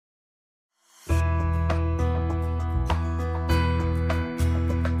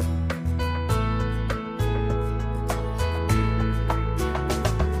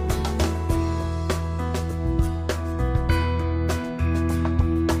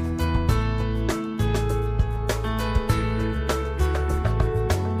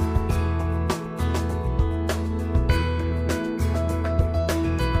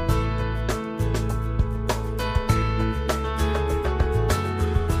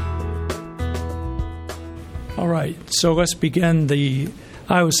All right, so let's begin the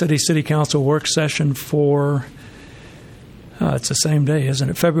Iowa City Council work session for, it's the same day, isn't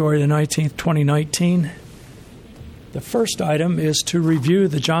it? February the 19th, 2019. The first item is to review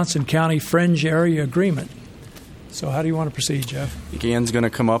the Johnson County Fringe Area Agreement. So how do you want to proceed, Jeff? Ann's going to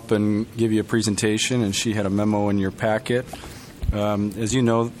come up and give you a presentation, and she had a memo in your packet. As you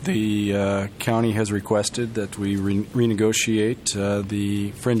know, the county has requested that we renegotiate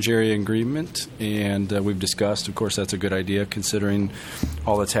the Fringe Area Agreement, and we've discussed, of course, that's a good idea considering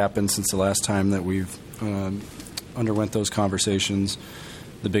all that's happened since the last time that we've underwent those conversations.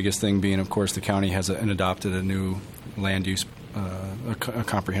 The biggest thing being, of course, the county has adopted a new land use, a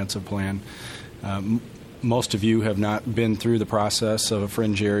comprehensive plan. Most of you have not been through the process of a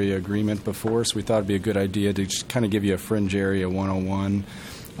Fringe Area Agreement before, so we thought it would be a good idea to just kind of give you a Fringe Area 101,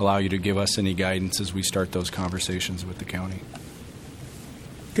 allow you to give us any guidance as we start those conversations with the county.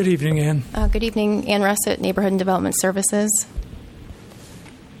 Good evening, Ann. Good evening, Ann Russett, Neighborhood and Development Services.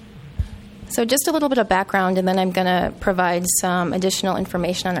 So just a little bit of background, and then I'm going to provide some additional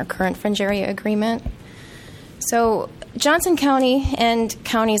information on our current Fringe Area Agreement. So Johnson County and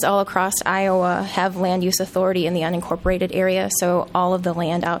counties all across Iowa have land use authority in the unincorporated area, so all of the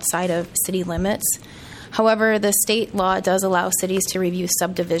land outside of city limits. However, the state law does allow cities to review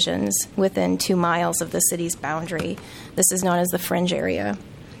subdivisions within 2 miles of the city's boundary. This is known as the Fringe Area.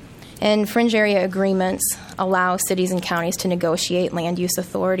 And Fringe Area Agreements allow cities and counties to negotiate land use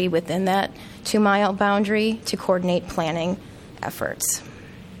authority within that 2-mile boundary to coordinate planning efforts.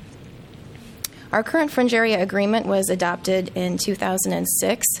 Our current Fringe Area Agreement was adopted in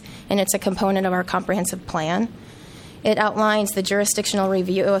 2006, and it's a component of our comprehensive plan. It outlines the jurisdictional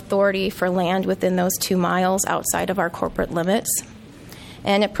review authority for land within those 2 miles outside of our corporate limits,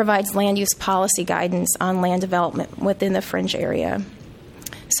 and it provides land use policy guidance on land development within the Fringe Area.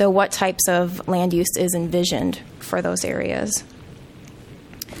 So what types of land use is envisioned for those areas?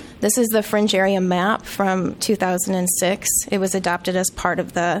 This is the Fringe Area map from 2006. It was adopted as part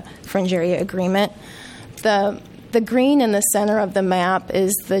of the Fringe Area Agreement. The green in the center of the map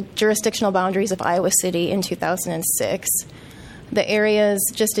is the jurisdictional boundaries of Iowa City in 2006. The areas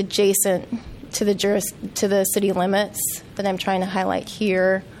just adjacent to the city limits that I'm trying to highlight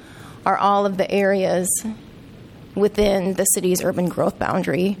here are all of the areas within the city's urban growth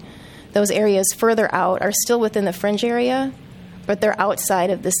boundary. Those areas further out are still within the Fringe Area, but they're outside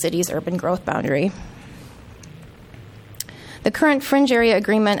of the city's urban growth boundary. The current Fringe Area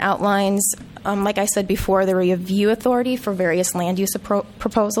Agreement outlines, like I said before, the review authority for various land use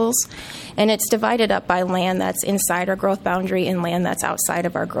proposals, and it's divided up by land that's inside our growth boundary and land that's outside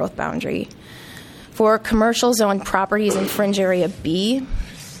of our growth boundary. For commercial zone properties in Fringe Area B,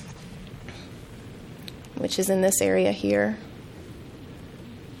 which is in this area here,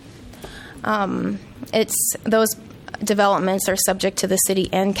 it's those developments are subject to the city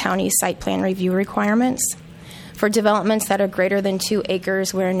and county site plan review requirements. For developments that are greater than 2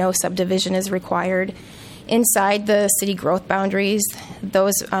 acres where no subdivision is required, inside the city growth boundaries,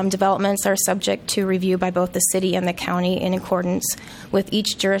 those developments are subject to review by both the city and the county in accordance with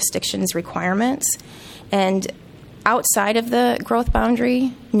each jurisdiction's requirements. And outside of the growth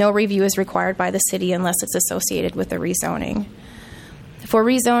boundary, no review is required by the city unless it's associated with a rezoning. For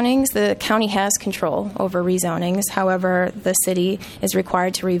rezonings, the county has control over rezonings. However, the city is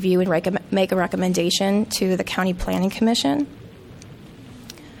required to review and make a recommendation to the County Planning Commission.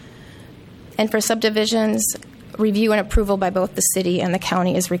 And for subdivisions, review and approval by both the city and the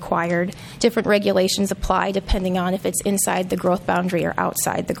county is required. Different regulations apply depending on if it's inside the growth boundary or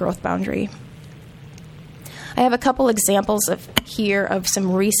outside the growth boundary. I have a couple examples of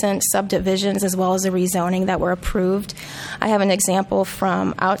some recent subdivisions as well as a rezoning that were approved. I have an example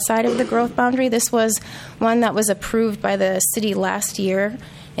from outside of the growth boundary. This was one that was approved by the city last year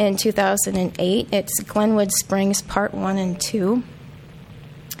in 2008. It's Glenwood Springs Part 1 and 2.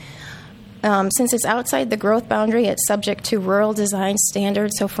 Since it's outside the growth boundary, it's subject to rural design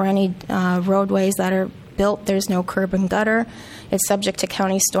standards. So for any roadways that are built, there's no curb and gutter. It's subject to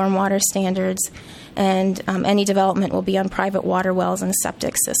county stormwater standards, and any development will be on private water wells and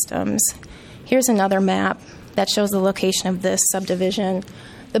septic systems. Here's another map that shows the location of this subdivision.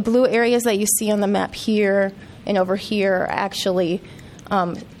 The blue areas that you see on the map here and over here are actually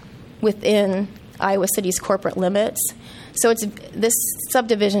within Iowa City's corporate limits. So this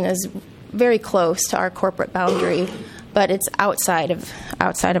subdivision is very close to our corporate boundary, but it's outside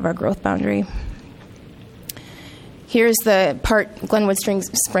of our growth boundary. Here's the Glenwood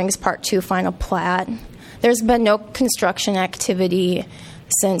Springs Part 2 final plat. There's been no construction activity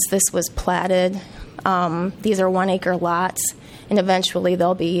since this was platted. These are 1-acre lots, and eventually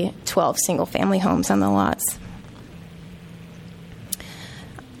there'll be 12 single-family homes on the lots.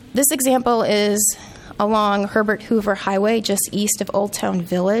 This example is along Herbert Hoover Highway, just east of Old Town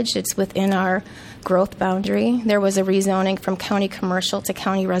Village. It's within our growth boundary. There was a rezoning from county commercial to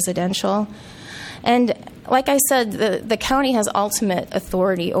county residential. And like I said, the county has ultimate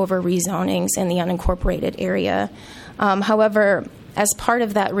authority over rezonings in the unincorporated area. However, as part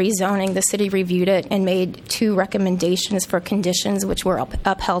of that rezoning, the city reviewed it and made 2 recommendations for conditions which were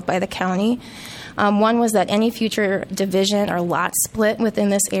upheld by the county. One was that any future division or lot split within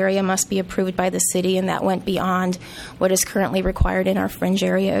this area must be approved by the city, and that went beyond what is currently required in our fringe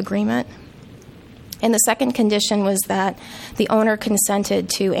area agreement. And the second condition was that the owner consented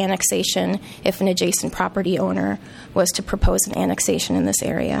to annexation if an adjacent property owner was to propose an annexation in this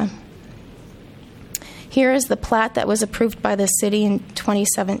area. Here is the plat that was approved by the city in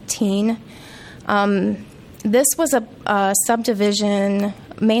 2017. This was a subdivision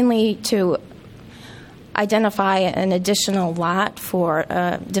mainly to identify an additional lot for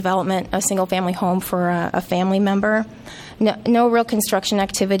development, a single-family home for a family member. No real construction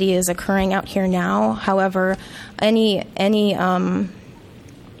activity is occurring out here now. However, any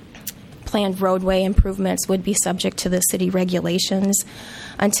planned roadway improvements would be subject to the city regulations.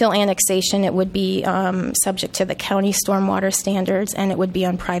 Until annexation, it would be subject to the county stormwater standards, and it would be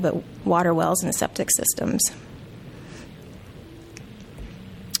on private water wells and septic systems.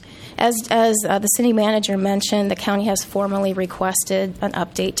 As the city manager mentioned, the county has formally requested an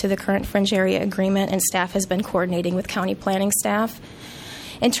update to the current fringe area agreement, and staff has been coordinating with county planning staff.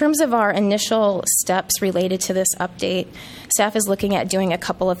 In terms of our initial steps related to this update, staff is looking at doing a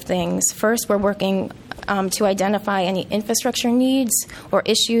couple of things. First, we're working to identify any infrastructure needs or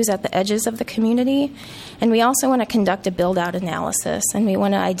issues at the edges of the community, and we also want to conduct a build-out analysis, and we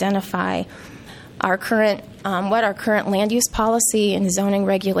want to identify our current what our current land use policy and zoning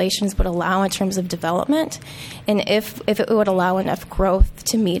regulations would allow in terms of development, and if it would allow enough growth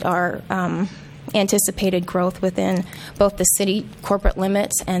to meet our anticipated growth within both the city corporate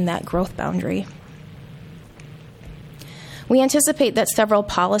limits and that growth boundary. We anticipate that several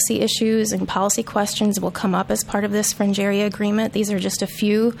policy issues and policy questions will come up as part of this fringe area agreement. These are just a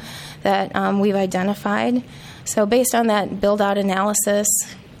few that we've identified. So based on that build-out analysis,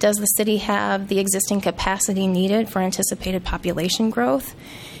 does the city have the existing capacity needed for anticipated population growth?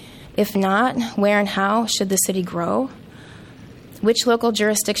 If not, where and how should the city grow? Which local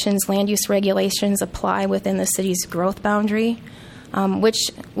jurisdictions' land use regulations apply within the city's growth boundary?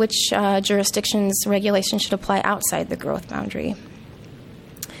 Which jurisdictions' regulations should apply outside the growth boundary?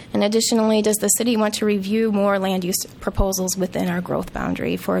 And additionally, does the city want to review more land use proposals within our growth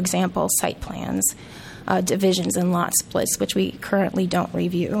boundary? For example, site plans, divisions and lot splits, which we currently don't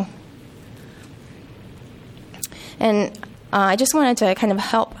review. And I just wanted to kind of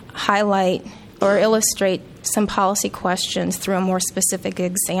help highlight or illustrate some policy questions through a more specific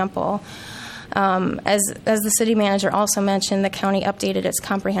example. As the city manager also mentioned, the county updated its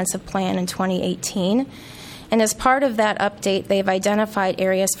comprehensive plan in 2018. And as part of that update, they've identified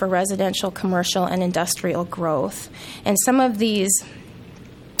areas for residential, commercial, and industrial growth. And some of these,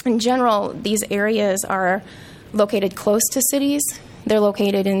 in general, these areas are located close to cities. They're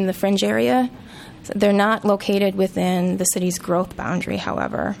located in the fringe area. They're not located within the city's growth boundary,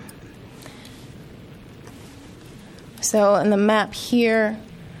 however. So on the map here,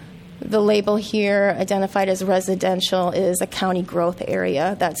 the label here identified as residential is a county growth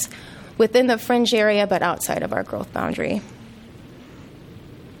area that's within the fringe area but outside of our growth boundary.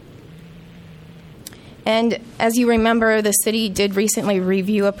 And as you remember, the city did recently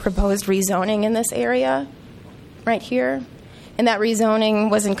review a proposed rezoning in this area right here. And that rezoning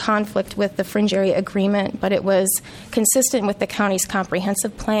was in conflict with the fringe area agreement, but it was consistent with the county's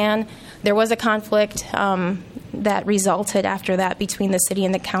comprehensive plan. There was a conflict that resulted after that between the city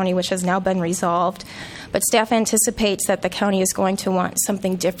and the county, which has now been resolved. But staff anticipates that the county is going to want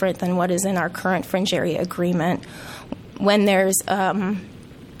something different than what is in our current fringe area agreement when there's an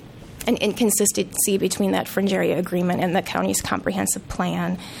inconsistency between that fringe area agreement and the county's comprehensive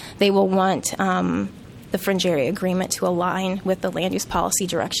plan. They will want the fringe area agreement to align with the land use policy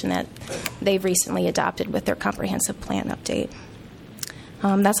direction that they've recently adopted with their comprehensive plan update.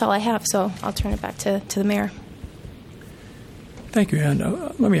 That's all I have, so I'll turn it back to the mayor. Thank you, Ann.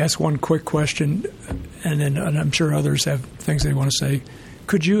 Let me ask one quick question, and I'm sure others have things they want to say.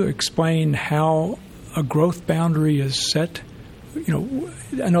 Could you explain how a growth boundary is set? You know,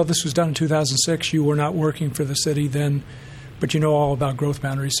 I know this was done in 2006. You were not working for the city then, but you know all about growth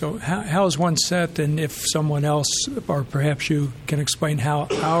boundaries. So how is one set, and if someone else, or perhaps you can explain how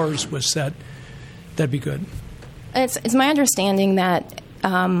ours was set, that'd be good. It's my understanding that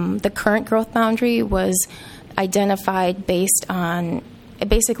the current growth boundary was identified based on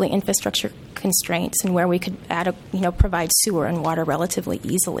basically infrastructure constraints, and where we could provide sewer and water relatively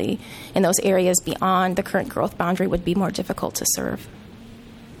easily. And those areas beyond the current growth boundary would be more difficult to serve.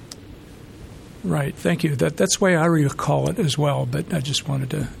 Right. Thank you. That's the way I recall it as well, but I just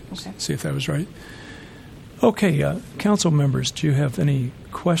wanted to see if that was right. Okay, council members, do you have any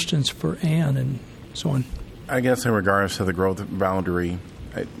questions for Ann and so on? I guess in regards to the growth boundary,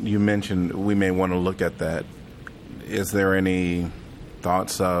 you mentioned we may want to look at that. Is there any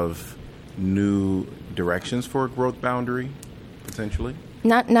thoughts of new directions for a growth boundary, potentially?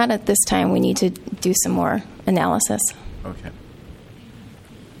 Not at this time. We need to do some more analysis. Okay.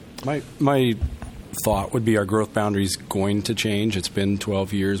 My thought would be our growth boundary is going to change. It's been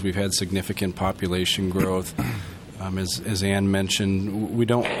 12 years. We've had significant population growth. As Ann mentioned, we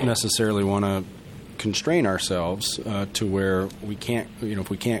don't necessarily want to constrain ourselves to where we can't, if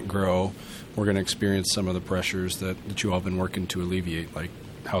we can't grow, we're going to experience some of the pressures that you all have been working to alleviate, like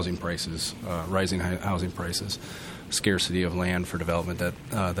housing prices, rising housing prices, scarcity of land for development,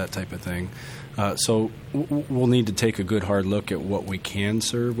 that type of thing. So we'll need to take a good hard look at what we can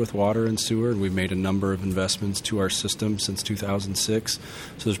serve with water and sewer, and we've made a number of investments to our system since 2006. So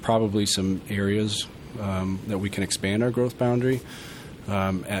there's probably some areas that we can expand our growth boundary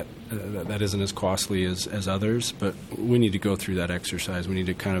that isn't as costly as others, but we need to go through that exercise. We need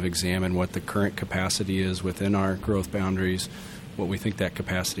to kind of examine what the current capacity is within our growth boundaries, what we think that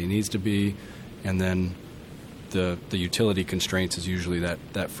capacity needs to be, and then the utility constraints is usually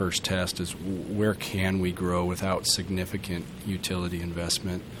that first test is where can we grow without significant utility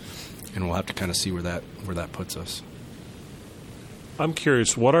investment, and we'll have to kind of see where that puts us. I'm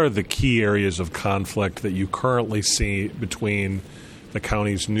curious, what are the key areas of conflict that you currently see between the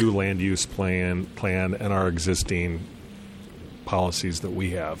county's new land use plan and our existing policies that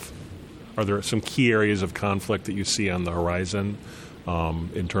we have? Are there some key areas of conflict that you see on the horizon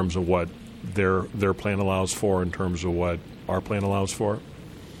in terms of what their plan allows for, in terms of what our plan allows for?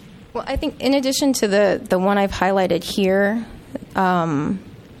 Well, I think in addition to the one I've highlighted here on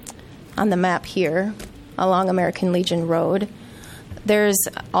the map here along American Legion Road, there's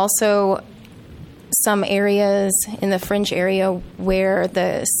also some areas in the fringe area where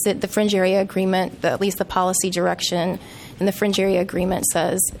the fringe area agreement, at least the policy direction in the fringe area agreement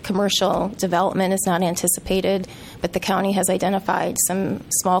says commercial development is not anticipated, but the county has identified some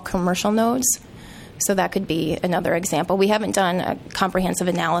small commercial nodes. So that could be another example. We haven't done a comprehensive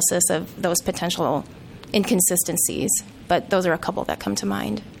analysis of those potential inconsistencies, but those are a couple that come to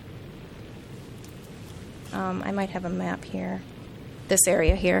mind. I might have a map here. This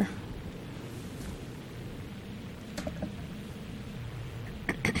area here.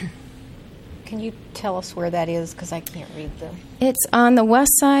 Can you tell us where that is? Because I can't read them. It's on the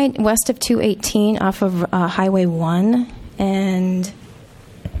west side, west of 218, off of Highway 1. And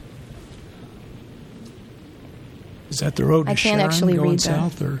is that the road to I can't Sharon actually going read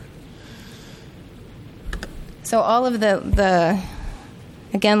south? Or? So all of the,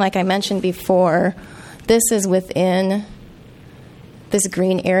 again, like I mentioned before, this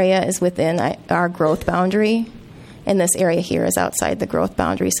green area is within our growth boundary. And this area here is outside the growth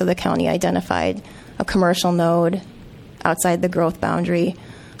boundary, so the county identified a commercial node outside the growth boundary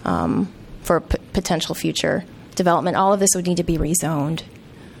for potential future development. All of this would need to be rezoned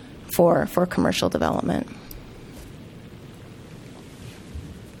for commercial development.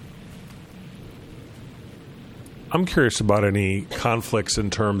 I'm curious about any conflicts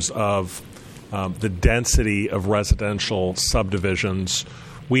in terms of the density of residential subdivisions.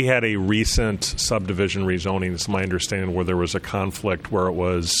 We had a recent subdivision rezoning, it's my understanding, where there was a conflict where it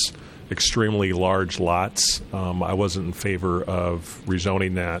was extremely large lots. I wasn't in favor of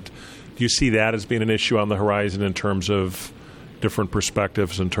rezoning that. Do you see that as being an issue on the horizon in terms of different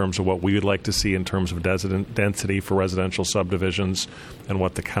perspectives, in terms of what we would like to see in terms of density for residential subdivisions and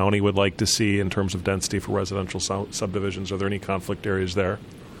what the county would like to see in terms of density for residential subdivisions? Are there any conflict areas there?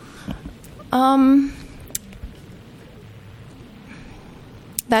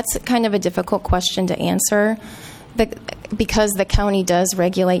 That's kind of a difficult question to answer because the county does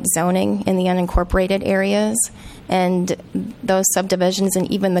regulate zoning in the unincorporated areas, and those subdivisions, and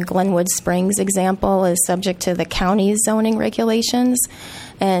even the Glenwood Springs example, is subject to the county's zoning regulations,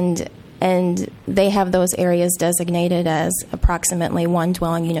 and they have those areas designated as approximately 1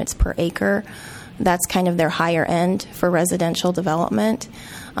 dwelling units per acre. That's kind of their higher end for residential development.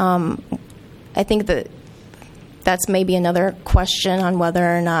 I think that's maybe another question on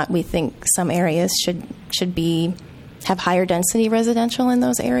whether or not we think some areas should have higher density residential in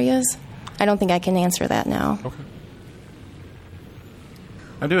those areas. I don't think I can answer that now. Okay.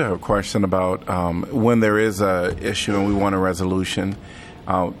 I do have a question about when there is a issue and we want a resolution.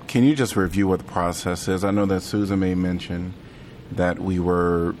 Can you just review what the process is? I know that Susan may mention that we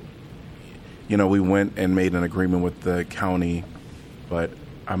went and made an agreement with the county, but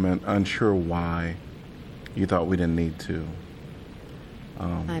I'm unsure why you thought we didn't need to.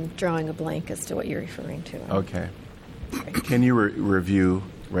 I'm drawing a blank as to what you're referring to. Okay. Can you review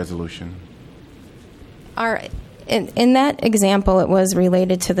resolution? In that example, it was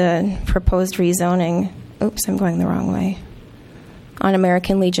related to the proposed rezoning. Oops, I'm going the wrong way. On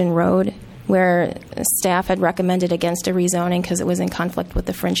American Legion Road, where staff had recommended against a rezoning because it was in conflict with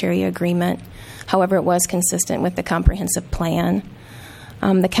the Fringe Area Agreement. However, it was consistent with the comprehensive plan.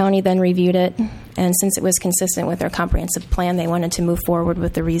 The county then reviewed it, and since it was consistent with their comprehensive plan, they wanted to move forward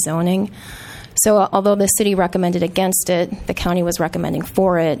with the rezoning. So although the city recommended against it, the county was recommending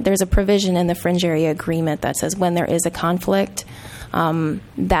for it. There's a provision in the Fringe Area Agreement that says when there is a conflict,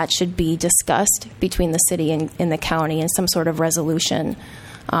 that should be discussed between the city and the county and some sort of resolution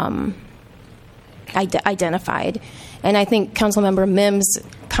identified. And I think Councilmember Mims'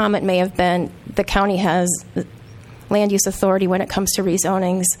 comment may have been the county has land use authority when it comes to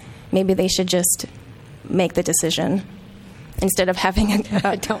rezonings. Maybe they should just make the decision instead of having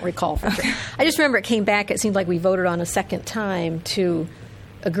I don't recall for sure. I just remember it came back. It seemed like we voted on a second time to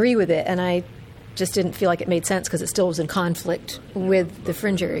agree with it, and I just didn't feel like it made sense because it still was in conflict with the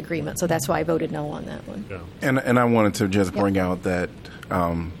Fringe Area Agreement. So that's why I voted no on that one. Yeah. And I wanted to just bring out that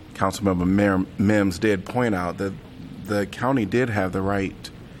Councilmember Mims did point out that the county did have the right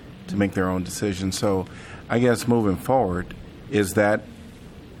to make their own decision. So I guess moving forward, is that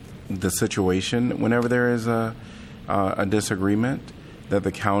the situation whenever there is a disagreement that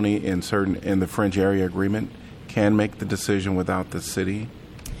the county in the Fringe Area Agreement can make the decision without the city?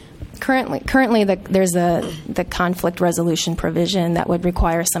 Currently, there's the conflict resolution provision that would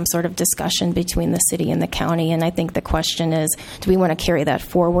require some sort of discussion between the city and the county. And I think the question is, do we want to carry that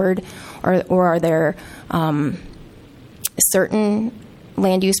forward, or are there certain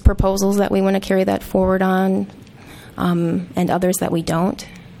land use proposals that we want to carry that forward on, and others that we don't,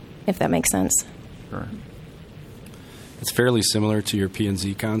 if that makes sense? Sure. It's fairly similar to your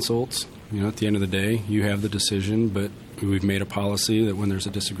P&Z consults. At the end of the day, you have the decision, but we've made a policy that when there's a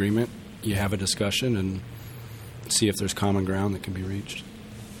disagreement, you have a discussion and see if there's common ground that can be reached.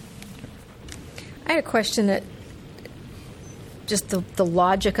 I had a question that just the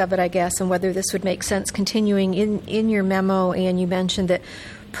logic of it, I guess, and whether this would make sense continuing in your memo, and you mentioned that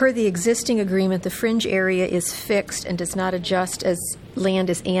per the existing agreement, the fringe area is fixed and does not adjust as land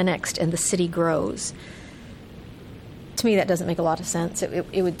is annexed and the city grows. To me, that doesn't make a lot of sense.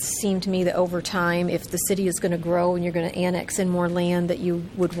 It would seem to me that over time, if the city is going to grow and you're going to annex in more land, that you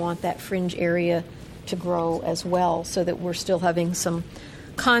would want that fringe area to grow as well, so that we're still having some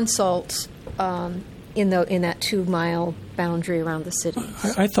consults in that 2-mile boundary around the city.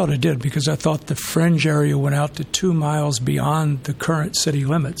 I thought it did, because I thought the fringe area went out to 2 miles beyond the current city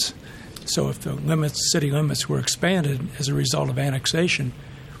limits. So if the city limits were expanded as a result of annexation,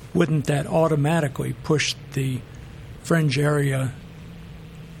 wouldn't that automatically push the fringe area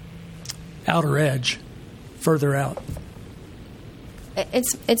outer edge further out?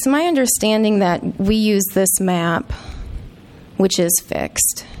 It's my understanding that we use this map, which is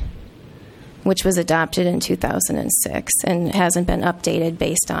fixed, which was adopted in 2006 and hasn't been updated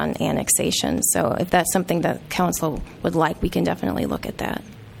based on annexation. So if that's something that council would like, we can definitely look at that.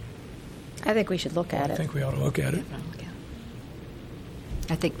 I think we should look at it. I think we ought to look at it.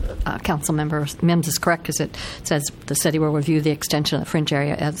 I think Councilmember Mims is correct, because it says the city will review the extension of the fringe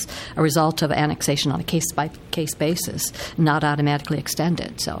area as a result of annexation on a case-by-case basis, not automatically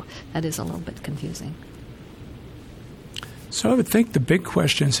extended. So that is a little bit confusing. So I would think the big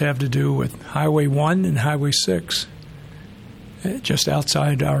questions have to do with Highway 1 and Highway 6, just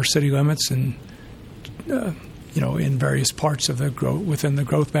outside our city limits and, in various parts of within the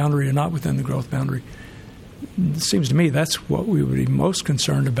growth boundary or not within the growth boundary. It seems to me that's what we would be most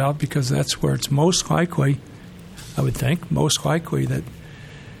concerned about, because that's where it's most likely, I would think, that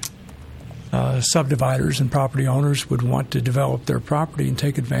subdividers and property owners would want to develop their property and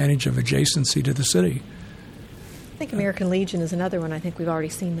take advantage of adjacency to the city. I think American Legion is another one. I think we've already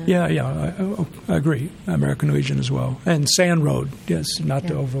seen that. Yeah, I agree. American Legion as well. And Sand Road, yes, not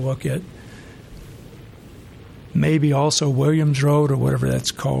to overlook it. Maybe also Williams Road, or whatever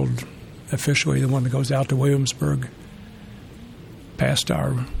that's called officially, the one that goes out to Williamsburg past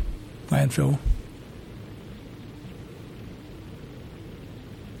our landfill.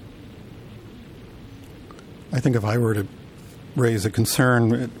 I think if I were to raise a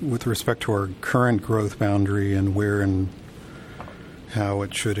concern with respect to our current growth boundary and where and how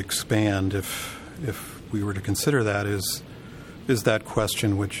it should expand, if we were to consider that, is is that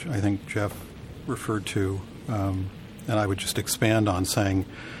question which I think Jeff referred to, and I would just expand on saying,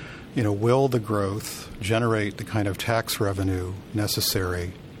 will the growth generate the kind of tax revenue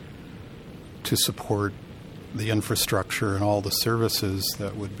necessary to support the infrastructure and all the services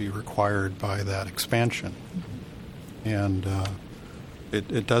that would be required by that expansion? And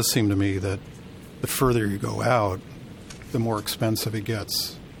it does seem to me that the further you go out, the more expensive it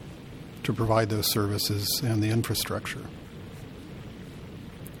gets to provide those services and the infrastructure,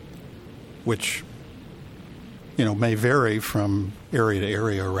 which may vary from area to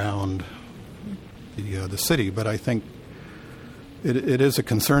area around the city. But I think it is a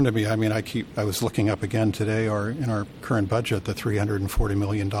concern to me. I mean, I was looking up again today in our current budget the $340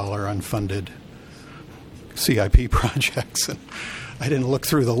 million unfunded CIP projects, and I didn't look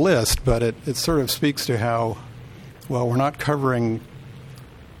through the list, but it sort of speaks to how we're not covering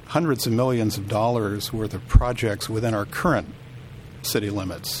hundreds of millions of dollars worth of projects within our current city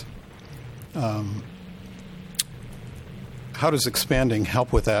limits. How does expanding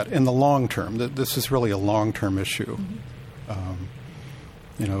help with that in the long term? This is really a long-term issue.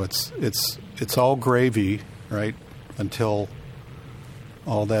 It's all gravy, right, until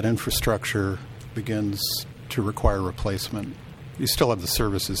all that infrastructure begins to require replacement. You still have the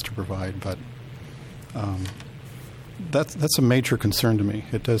services to provide, but that's a major concern to me.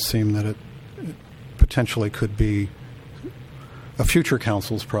 It does seem that it potentially could be a future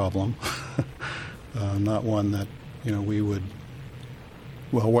council's problem, not one that we would.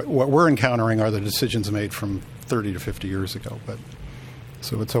 Well, what we're encountering are the decisions made from 30 to 50 years ago, but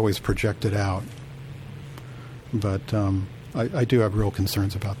so it's always projected out. But I do have real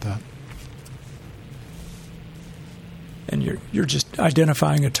concerns about that. And you're just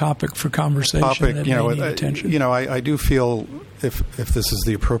identifying a topic for conversation that may need attention. I do feel if this is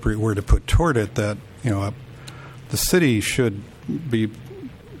the appropriate word to put toward it, that the city should be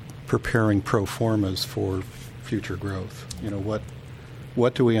preparing pro formas for future growth.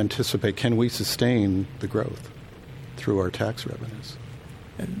 What do we anticipate? Can we sustain the growth through our tax revenues?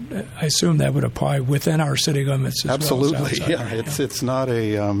 And I assume that would apply within our city limits as Absolutely, well as outside. Yeah. It's not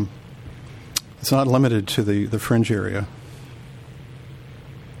it's not limited to the fringe area.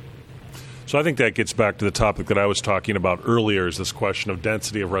 So I think that gets back to the topic that I was talking about earlier, is this question of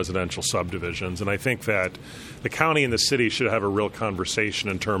density of residential subdivisions. And I think that the county and the city should have a real conversation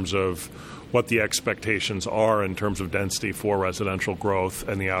in terms of what the expectations are in terms of density for residential growth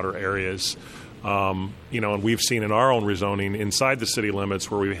in the outer areas. And we've seen in our own rezoning inside the city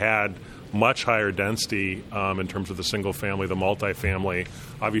limits where we've had much higher density in terms of the single family, the multifamily.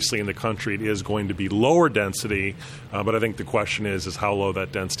 Obviously, in the country, it is going to be lower density, but I think the question is how low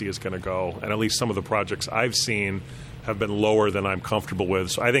that density is going to go. And at least some of the projects I've seen have been lower than I'm comfortable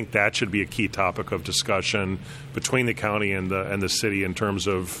with. So I think that should be a key topic of discussion between the county and the city in terms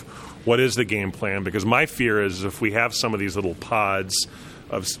of what is the game plan. Because my fear is if we have some of these little pods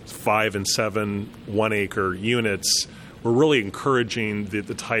of 5 and 7 1-acre units, we're really encouraging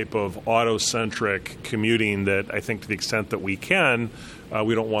the type of auto-centric commuting that I think to the extent that we can,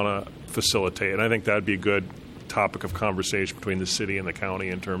 we don't want to facilitate. And I think that would be a good topic of conversation between the city and the county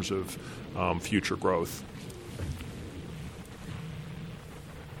in terms of future growth.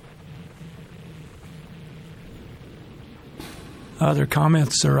 Other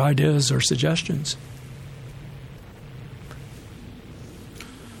comments or ideas or suggestions?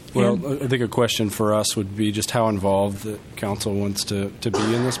 Well, I think a question for us would be just how involved the council wants to be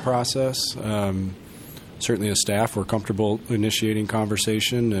in this process. Certainly as staff, we're comfortable initiating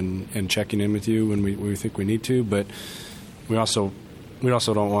conversation and checking in with you when we think we need to, but we also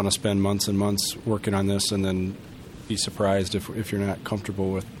don't want to spend months and months working on this and then be surprised if you're not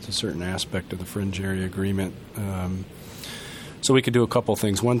comfortable with a certain aspect of the fringe area agreement. So we could do a couple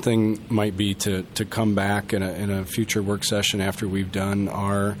things. One thing might be to come back in a future work session after we've done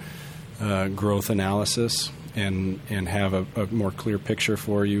our growth analysis and have a more clear picture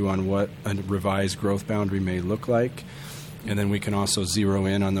for you on what a revised growth boundary may look like. And then we can also zero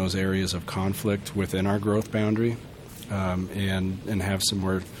in on those areas of conflict within our growth boundary and have some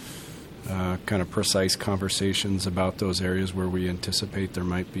more kind of precise conversations about those areas where we anticipate there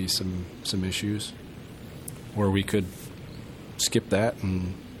might be some issues. Or we could skip that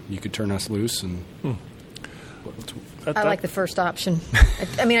and you could turn us loose. And I like the first option.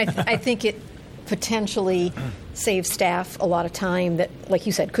 I think it potentially saves staff a lot of time that, like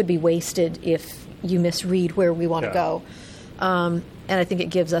you said, could be wasted if you misread where we want to go. And I think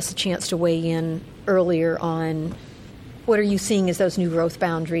it gives us a chance to weigh in earlier on what are you seeing as those new growth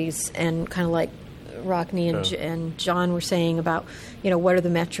boundaries, and kind of like Rockne and John were saying about, what are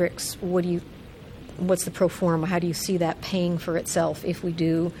the metrics? What do you what's the pro forma? How do you see that paying for itself if we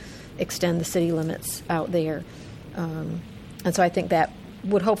do extend the city limits out there? And so I think that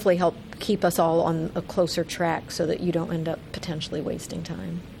would hopefully help keep us all on a closer track so that you don't end up potentially wasting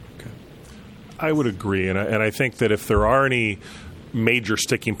time. I would agree, and I think that if there are any major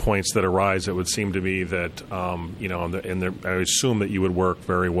sticking points that arise, it would seem to me that I assume that you would work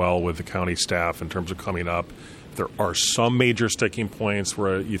very well with the county staff in terms of coming up. If there are some major sticking points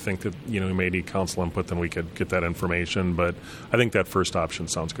where you think that you may need council input, then we could get that information. But I think that first option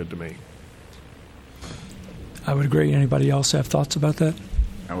sounds good to me. I would agree. Anybody else have thoughts about that?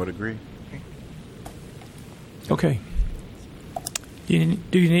 I would agree. Okay. Do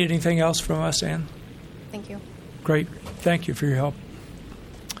you need anything else from us, Ann? Thank you. Great. Thank you for your help.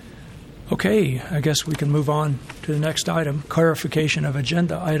 Okay, I guess we can move on to the next item, clarification of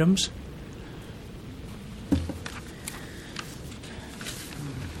agenda items.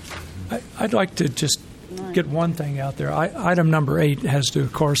 I'd like to just get one thing out there. Item number 8 has to do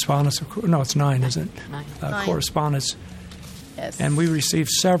with correspondence. No, it's 9, isn't it? 9. Correspondence. Yes. And we received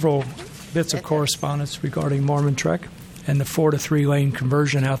several bits of correspondence regarding Mormon Trek and the 4 to 3 lane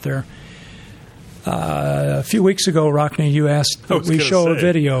conversion out there. A few weeks ago, Rockne, you asked that we show a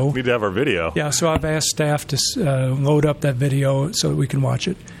video. We need to have our video. Yeah, so I've asked staff to load up that video so that we can watch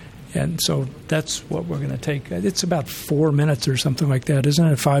it. And so that's what we're going to take. It's about 4 minutes or something like that, isn't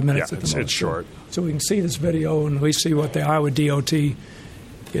it? 5 minutes Yeah, at the most. it's short. So we can see this video and we see what the Iowa DOT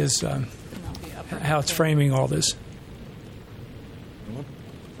is, how it's framing all this.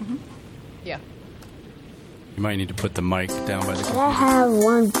 Yeah. You might need to put the mic down by the Can I have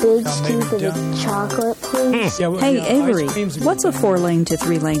one big maybe scoop of down- the chocolate, please? Yeah, well, Hey, yeah, ice Avery, cream's a what's good a one. 4-lane to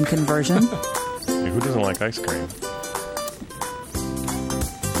 3-lane conversion? Who doesn't like ice cream?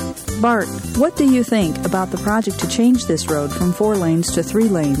 Bart, what do you think about the project to change this road from 4 lanes to 3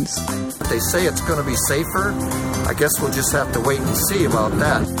 lanes? They say it's going to be safer. I guess we'll just have to wait and see about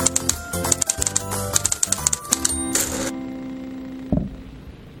that.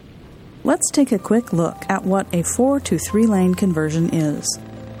 Let's take a quick look at what a 4 to 3 lane conversion is.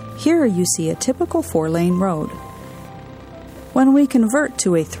 Here you see a typical 4-lane road. When we convert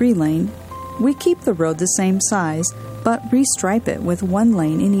to a 3-lane, we keep the road the same size, but restripe it with 1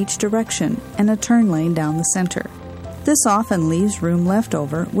 lane in each direction and a turn lane down the center. This often leaves room left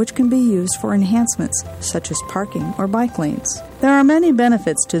over, which can be used for enhancements, such as parking or bike lanes. There are many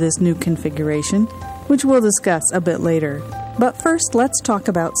benefits to this new configuration, which we'll discuss a bit later. But first, let's talk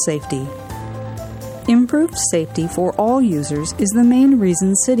about safety. Improved safety for all users is the main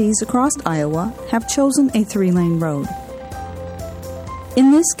reason cities across Iowa have chosen a 3-lane road.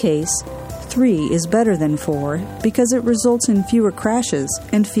 In this case, 3 is better than 4 because it results in fewer crashes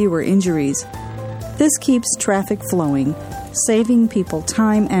and fewer injuries. This keeps traffic flowing, saving people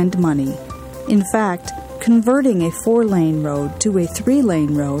time and money. In fact, converting a 4-lane road to a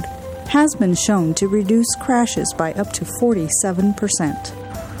 3-lane road has been shown to reduce crashes by up to 47%.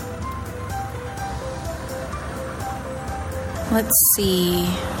 Let's see.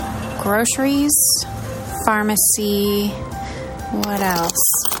 Groceries, pharmacy, what else?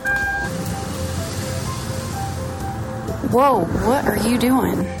 Whoa, what are you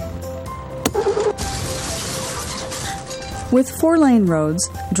doing? With 4-lane roads,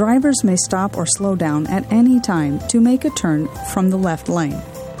 drivers may stop or slow down at any time to make a turn from the left lane.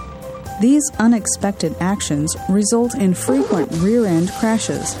 These unexpected actions result in frequent rear-end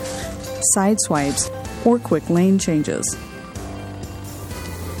crashes, side swipes, or quick lane changes.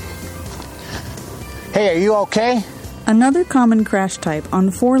 Hey, are you okay? Another common crash type on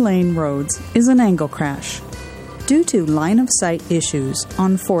 4-lane roads is an angle crash. Due to line-of-sight issues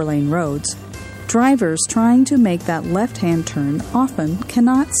on 4-lane roads, drivers trying to make that left-hand turn often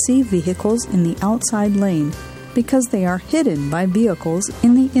cannot see vehicles in the outside lane because they are hidden by vehicles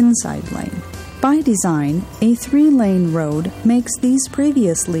in the inside lane. By design, a 3-lane road makes these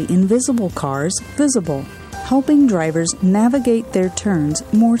previously invisible cars visible, helping drivers navigate their turns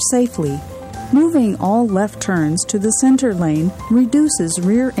more safely. Moving all left turns to the center lane reduces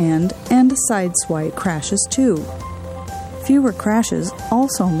rear-end and sideswipe crashes too. Fewer crashes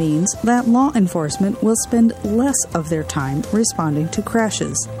also means that law enforcement will spend less of their time responding to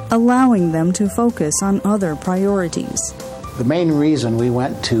crashes, allowing them to focus on other priorities. The main reason we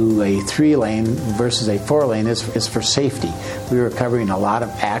went to a 3-lane versus a 4-lane is for safety. We were covering a lot of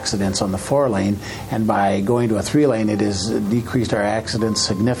accidents on the 4-lane, and by going to a 3-lane, it has decreased our accidents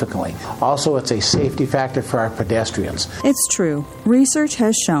significantly. Also, it's a safety factor for our pedestrians. It's true. Research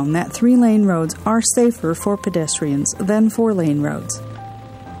has shown that 3-lane roads are safer for pedestrians than 4-lane roads.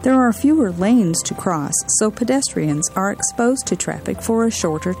 There are fewer lanes to cross, so pedestrians are exposed to traffic for a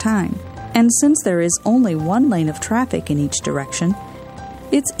shorter time. And since there is only one lane of traffic in each direction,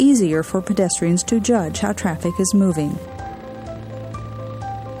 it's easier for pedestrians to judge how traffic is moving.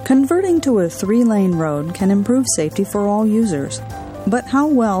 Converting to a 3-lane road can improve safety for all users. But how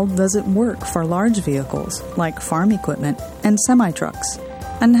well does it work for large vehicles, like farm equipment and semi-trucks?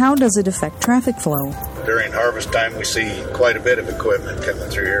 And how does it affect traffic flow? During harvest time, we see quite a bit of equipment coming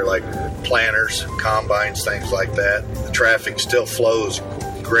through here, like planters, combines, things like that. The traffic still flows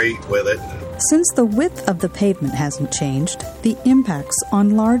great with it. Since the width of the pavement hasn't changed, the impacts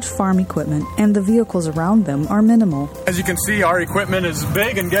on large farm equipment and the vehicles around them are minimal. As you can see, our equipment is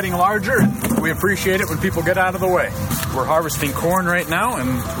big and getting larger, and we appreciate it when people get out of the way. We're harvesting corn right now, and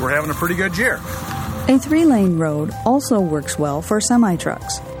we're having a pretty good year. A 3-lane road also works well for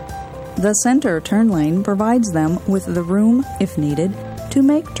semi-trucks. The center turn lane provides them with the room, if needed, to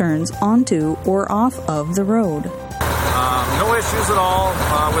make turns onto or off of the road. No issues at all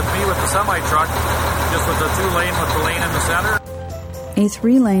with me with the semi-truck, just with the 2-lane with the lane in the center. A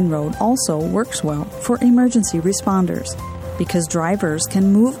 3-lane road also works well for emergency responders because drivers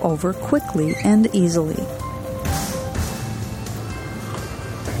can move over quickly and easily.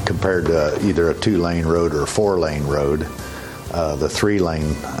 Compared to either a 2-lane road or a 4-lane road, the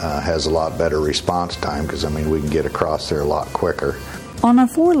 3-lane has a lot better response time because, we can get across there a lot quicker. On a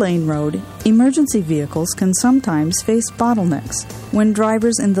 4-lane road, emergency vehicles can sometimes face bottlenecks when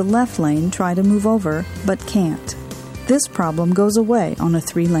drivers in the left lane try to move over but can't. This problem goes away on a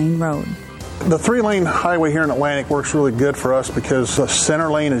 3-lane road. The 3-lane highway here in Atlantic works really good for us because the center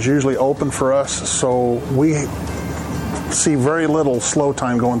lane is usually open for us, so we see very little slow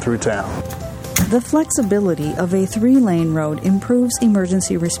time going through town. The flexibility of a 3-lane road improves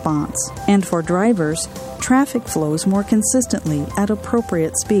emergency response, and for drivers, traffic flows more consistently at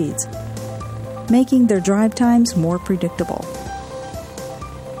appropriate speeds, making their drive times more predictable.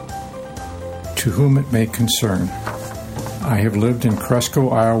 To whom it may concern, I have lived in Cresco,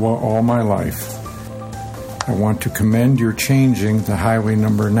 Iowa all my life. I want to commend your changing the Highway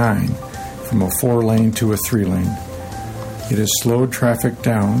number 9 from a 4-lane to a 3-lane. It has slowed traffic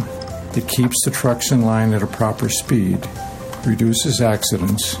down, it keeps the trucks in line at a proper speed, reduces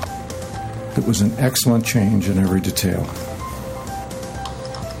accidents. It was an excellent change in every detail.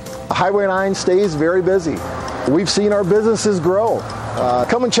 Highway 9 stays very busy. We've seen our businesses grow.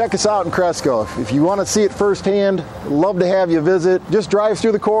 Come and check us out in Cresco. If you want to see it firsthand, love to have you visit. Just drive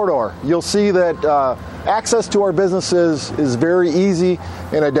through the corridor. You'll see that access to our businesses is very easy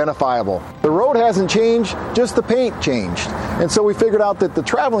and identifiable. The road hasn't changed, just the paint changed. And so we figured out that the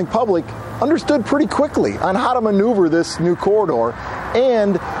traveling public understood pretty quickly on how to maneuver this new corridor.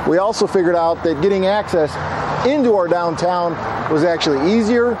 And we also figured out that getting access into our downtown was actually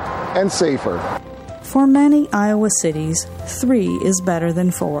easier and safer. For many Iowa cities, 3 is better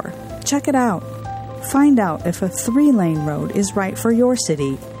than 4. Check it out. Find out if a 3-lane road is right for your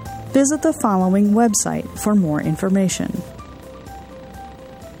city. Visit the following website for more information.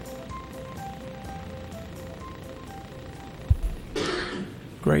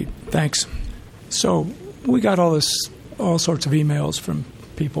 Great, thanks. So we got all sorts of emails from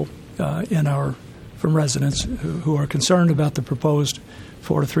people from residents who are concerned about the proposed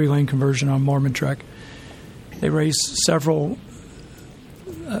 4 to 3-lane conversion on Mormon Trek. They raised several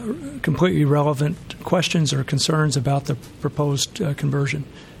completely relevant questions or concerns about the proposed conversion.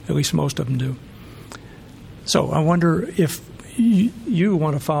 At least most of them do. So I wonder if you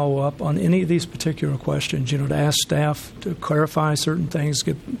want to follow up on any of these particular questions, to ask staff to clarify certain things,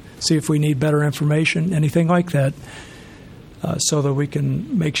 see if we need better information, anything like that, so that we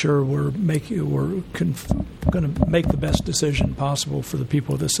can make sure we're going to make the best decision possible for the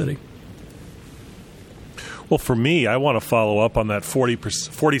people of the city. Well, for me, I want to follow up on that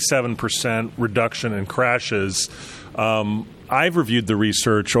 47% reduction in crashes. I've reviewed the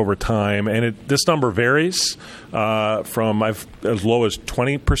research over time, and this number varies from as low as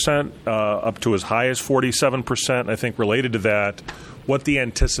 20% up to as high as 47%. I think related to that, what the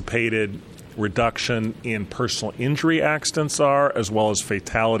anticipated reduction in personal injury accidents are, as well as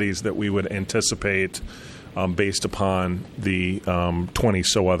fatalities that we would anticipate based upon the 20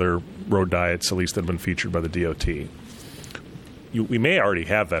 other road diets, at least that have been featured by the DOT. We may already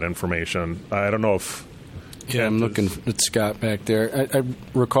have that information. I don't know if... Yeah, I'm looking at Scott back there. I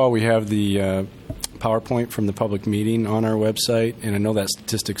recall we have the PowerPoint from the public meeting on our website, and I know that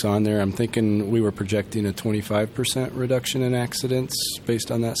statistic's on there. I'm thinking we were projecting a 25% reduction in accidents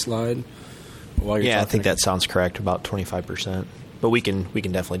based on that slide. I think that sounds correct, about 25%. But we can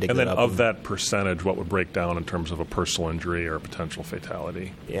definitely dig that up. And then of that percentage, what would break down in terms of a personal injury or a potential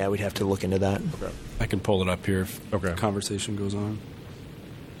fatality? Yeah, we'd have to look into that. Okay. I can pull it up here if the conversation goes on.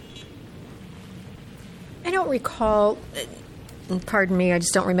 I don't recall, pardon me, I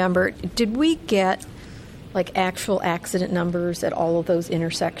just don't remember. Did we get like actual accident numbers at all of those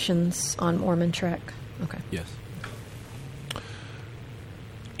intersections on Mormon Trek? Okay. Yes.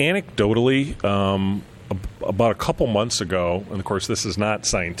 Anecdotally, about a couple months ago, and of course this is not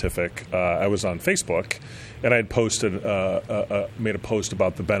scientific, I was on Facebook and I had posted, made a post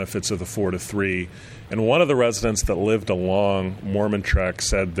about the benefits of the 4 to 3, and one of the residents that lived along Mormon Trek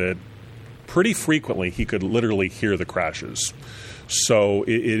said that pretty frequently he could literally hear the crashes. So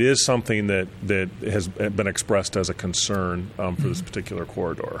it is something that has been expressed as a concern for this particular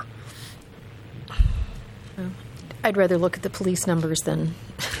corridor. I'd rather look at the police numbers than...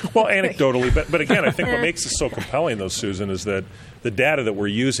 Well, anecdotally, but again, I think what makes this so compelling, though, Susan, is that the data that we're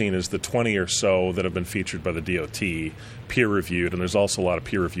using is the 20 or so that have been featured by the DOT, peer-reviewed, and there's also a lot of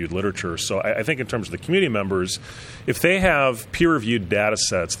peer-reviewed literature. So I think in terms of the community members, if they have peer-reviewed data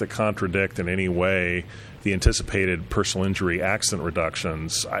sets that contradict in any way the anticipated personal injury accident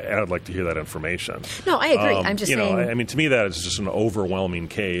reductions, I'd like to hear that information. No, I agree. I'm just saying... I mean, to me, that is just an overwhelming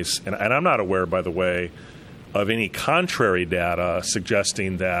case. And I'm not aware, by the way, of any contrary data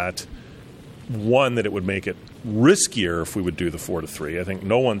suggesting that, one, that it would make it riskier if we would do the 4 to 3. I think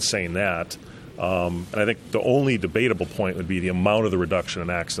no one's saying that. And I think the only debatable point would be the amount of the reduction in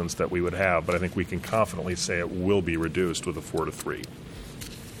accidents that we would have. But I think we can confidently say it will be reduced with the 4 to 3.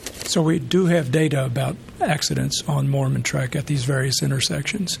 So we do have data about accidents on Mormon Trek at these various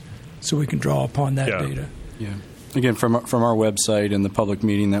intersections, so we can draw upon that data. Yeah. Again, from our website and the public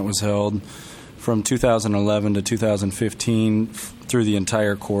meeting that was held, from 2011 to 2015 through the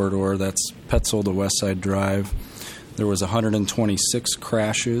entire corridor, that's Petzl to West Side Drive, there was 126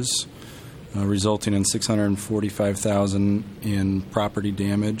 crashes, resulting in $645,000 in property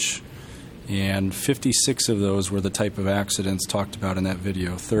damage, and 56 of those were the type of accidents talked about in that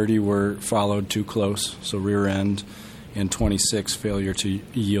video. 30 were followed too close, so rear end, and 26 failure to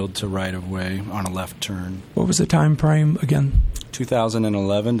yield to right-of-way on a left turn. What was the time frame again?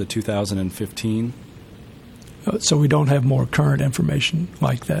 2011 to 2015. So we don't have more current information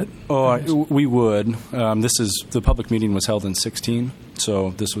like that? Oh, we would. The public meeting was held in 16,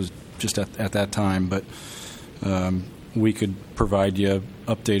 so this was just at that time. But we could provide you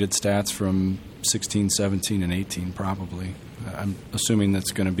updated stats from 16, 17, and 18 probably. I'm assuming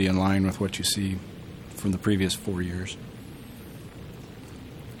that's going to be in line with what you see from the previous 4 years.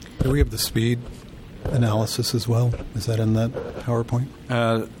 Do we have the speed analysis as well? Is that in that PowerPoint?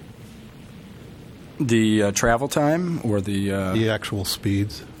 The travel time or the actual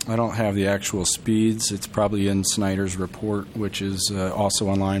speeds? I don't have the actual speeds. It's probably in Snyder's report, which is also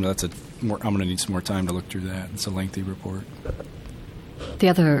online. I'm going to need some more time to look through that. It's a lengthy report. The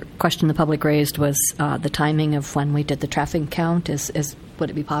other question the public raised was the timing of when we did the traffic count. Would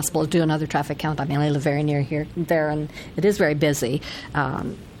it be possible to do another traffic count? I mean, I live very near there, and it is very busy.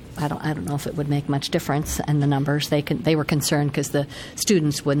 I don't know if it would make much difference in the numbers. They were concerned because the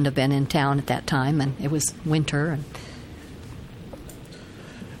students wouldn't have been in town at that time, and it was winter. And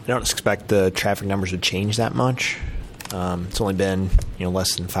I don't expect the traffic numbers to change that much. It's only been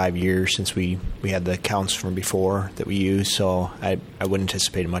less than 5 years since we had the counts from before that we used, so I wouldn't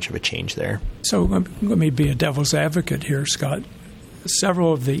anticipate much of a change there. So let me be a devil's advocate here, Scott.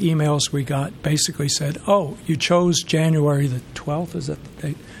 Several of the emails we got basically said, "Oh, you chose January the 12th, is that the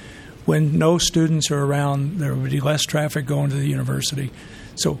date? When no students are around, there would be less traffic going to the university.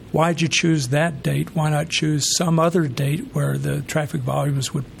 So why'd you choose that date? Why not choose some other date where the traffic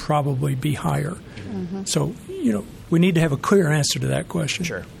volumes would probably be higher?" Mm-hmm. So, we need to have a clear answer to that question.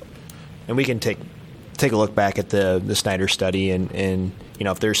 Sure. And we can take a look back at the Snyder study, and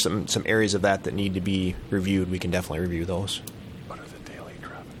if there's some areas of that need to be reviewed, we can definitely review those. What are the daily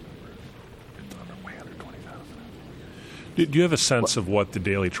traffic numbers? It's way under 20,000. Do you have a sense of what the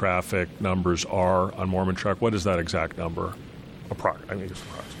daily traffic numbers are on Mormon Trek? What is that exact number? It's approximate. Do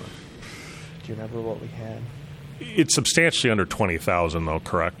you remember what we had? It's substantially under 20,000, though,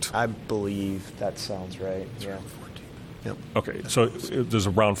 correct? I believe that sounds right. Yeah. Yep. Okay, so does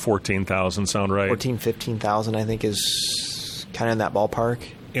around 14,000 sound right? 15,000, I think, is kind of in that ballpark.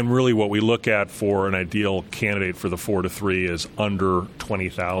 And really what we look at for an ideal candidate for the 4 to 3 is under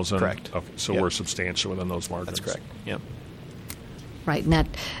 20,000? Correct. Okay, so we're substantially within those margins. That's correct, yep. Right, and that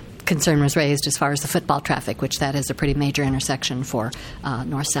concern was raised as far as the football traffic, which that is a pretty major intersection for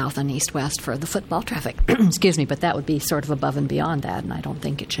north-south and east-west for the football traffic. Excuse me, but that would be sort of above and beyond that, and I don't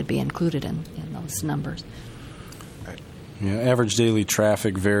think it should be included in those numbers. Yeah, average daily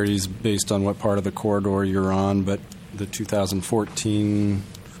traffic varies based on what part of the corridor you're on, but the 2014,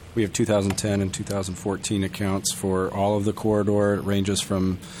 we have 2010 and 2014 accounts for all of the corridor. It ranges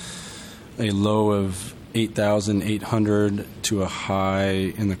from a low of 8,800 to a high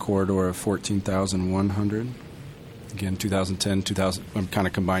in the corridor of 14,100. Again, 2010, I'm kind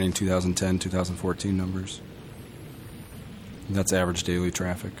of combining 2010, 2014 numbers. That's average daily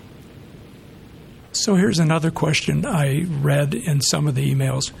traffic. So here's another question I read in some of the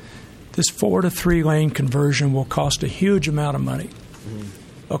emails. This 4 to 3 lane conversion will cost a huge amount of money.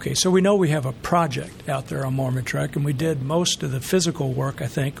 Mm-hmm. Okay, so we know we have a project out there on Mormon Trek, and we did most of the physical work, I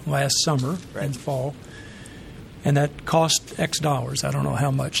think, last summer and fall, and that cost X dollars. I don't know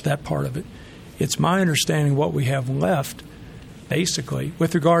how much, that part of it. It's my understanding what we have left, basically,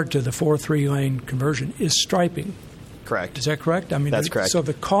 with regard to the 4-3 lane conversion, is striping. Correct. Is that correct? I mean, that's correct. So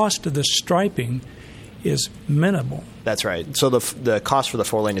the cost of the striping is minimal. That's right. So the cost for the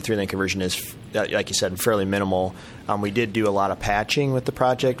 4-lane to 3-lane conversion is, like you said, fairly minimal. We did do a lot of patching with the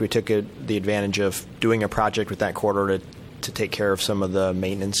project. We took the advantage of doing a project with that corridor to take care of some of the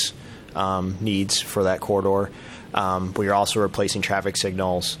maintenance needs for that corridor. We are also replacing traffic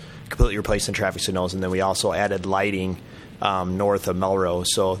signals, completely replacing traffic signals, and then we also added lighting north of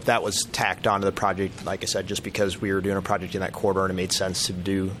Melrose. So that was tacked onto the project, like I said, just because we were doing a project in that corridor and it made sense to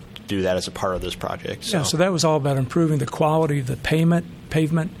do that as a part of this project. So. Yeah, so that was all about improving the quality of the pavement,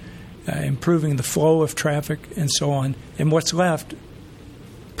 improving the flow of traffic, and so on. And what's left,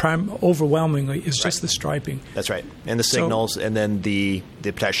 overwhelmingly, is just the striping. That's right. And the signals, and then the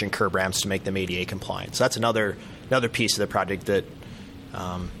pedestrian curb ramps to make them ADA compliant. So that's another piece of the project that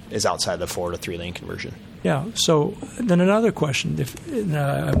is outside the 4 to 3 lane conversion. Yeah. So then another question,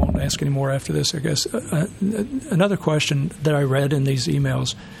 I won't ask any more after this, I guess. Another question that I read in these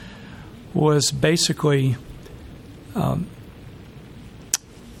emails was basically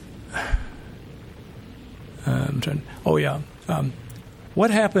what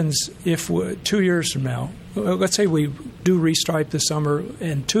happens if 2 years from now, let's say we do restripe this summer,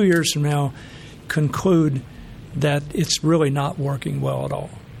 and 2 years from now conclude that it's really not working well at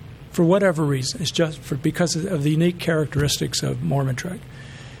all, for whatever reason. It's just because of the unique characteristics of Mormon Trek.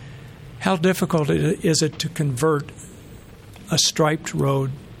 How difficult is it to convert a striped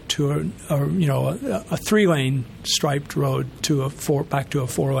road to a 3-lane striped road back to a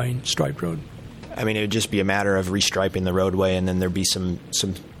 4-lane striped road? I mean, it would just be a matter of restriping the roadway, and then there'd be some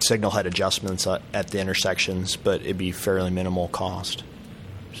signal head adjustments at the intersections, but it'd be fairly minimal cost.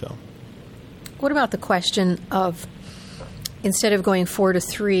 So, what about the question of, instead of going 4 to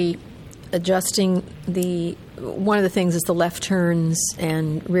 3, adjusting one of the things is the left turns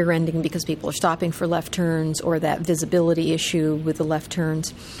and rear ending because people are stopping for left turns, or that visibility issue with the left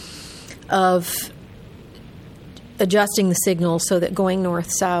turns, of adjusting the signal so that going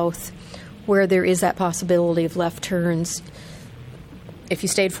north-south, where there is that possibility of left turns, if you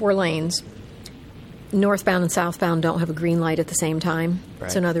stayed 4 lanes, northbound and southbound don't have a green light at the same time.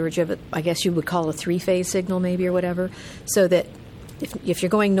 Right. So in other words, you have I guess you would call a 3-phase signal maybe, or whatever, so that if you're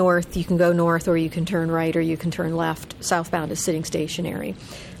going north, you can go north, or you can turn right, or you can turn left. Southbound is sitting stationary.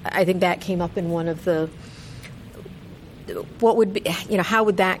 I think that came up in one of the, what would be, how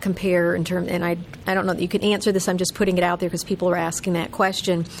would that compare in terms, and I don't know that you can answer this, I'm just putting it out there because people are asking that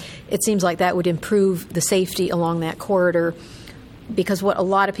question. It seems like that would improve the safety along that corridor, because what a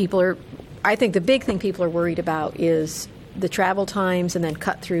lot of people are, I think the big thing people are worried about is the travel times and then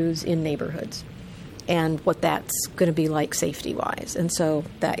cut-throughs in neighborhoods, and what that's going to be like safety-wise. And so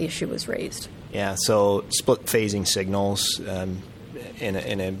that issue was raised. Yeah, so split phasing signals in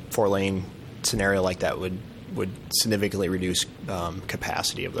a 4-lane scenario like that would significantly reduce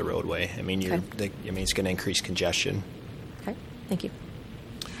capacity of the roadway. I mean, it's going to increase congestion. Okay, thank you.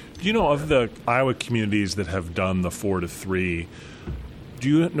 Do you know, of the Iowa communities that have done the 4 to 3, do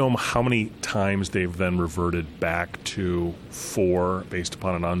you know how many times they've then reverted back to 4 based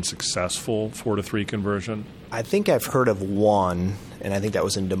upon an unsuccessful 4 to 3 conversion? I think I've heard of one, and I think that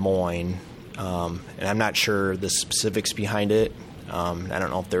was in Des Moines. And I'm not sure the specifics behind it. I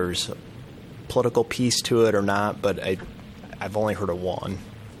don't know if there's a political piece to it or not, but I've only heard of one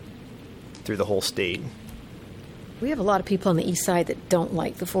through the whole state. We have a lot of people on the east side that don't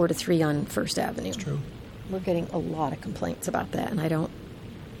like the 4 to 3 on First Avenue. That's true. We're getting a lot of complaints about that, and I don't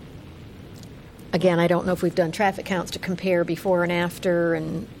know if we've done traffic counts to compare before and after,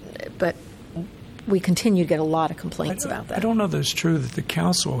 but we continue to get a lot of complaints about that. I don't know that it's true that the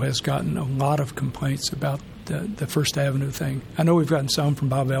council has gotten a lot of complaints about the First Avenue thing. I know we've gotten some from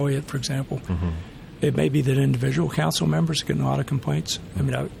Bob Elliott, for example. Mm-hmm. It may be that individual council members are getting a lot of complaints. I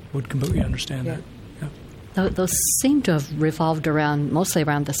mean, I would completely understand that. Yeah. Those seem to have revolved mostly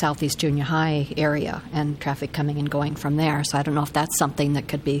around the Southeast Junior High area and traffic coming and going from there. So I don't know if that's something that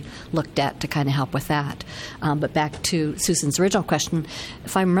could be looked at to kind of help with that. But back to Susan's original question,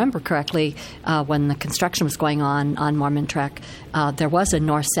 if I remember correctly, when the construction was going on Mormon Trek, there was a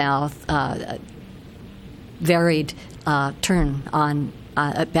north-south varied turn on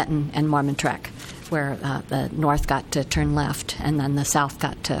at Benton and Mormon Trek, where the north got to turn left, and then the south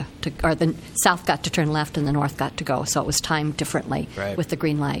got to turn left, and the north got to go. So it was timed differently with the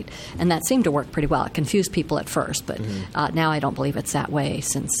green light, and that seemed to work pretty well. It confused people at first, but now I don't believe it's that way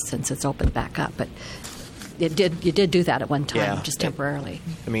since it's opened back up. But you did do that at one time, just temporarily.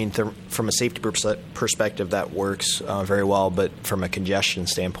 I mean, from a safety perspective, that works very well. But from a congestion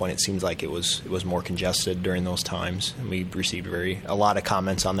standpoint, it seems like it was more congested during those times, and we received a lot of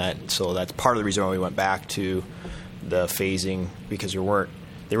comments on that. So that's part of the reason why we went back to the phasing, because the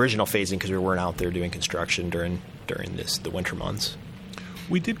original phasing, because we weren't out there doing construction during the winter months.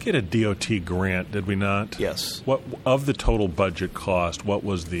 We did get a DOT grant, did we not? Yes. What of the total budget cost? What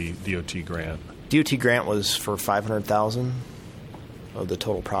was the DOT grant? DOT grant was for $500,000 of the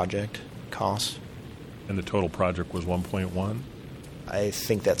total project cost. And the total project was 1.1? I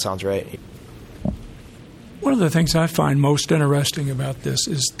think that sounds right. One of the things I find most interesting about this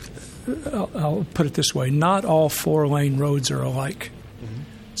is, I'll put it this way, not all 4-lane roads are alike. Mm-hmm.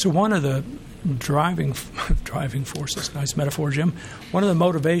 So one of the driving forces, nice metaphor, Jim, one of the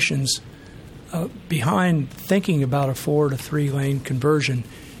motivations behind thinking about a 4 to 3-lane conversion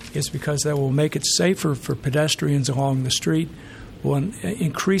is because that will make it safer for pedestrians along the street, will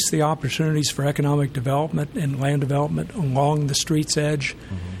increase the opportunities for economic development and land development along the street's edge.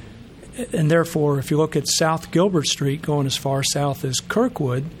 Mm-hmm. And therefore, if you look at South Gilbert Street going as far south as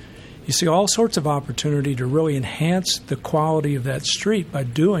Kirkwood, you see all sorts of opportunity to really enhance the quality of that street by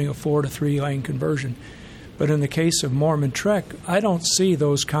doing a 4 to 3-lane conversion. But in the case of Mormon Trek, I don't see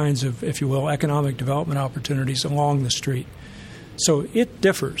those kinds of, if you will, economic development opportunities along the street. So it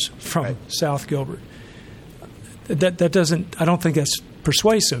differs from South Gilbert. That doesn't. I don't think that's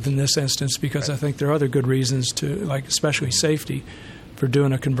persuasive in this instance, because I think there are other good reasons to, like especially safety, for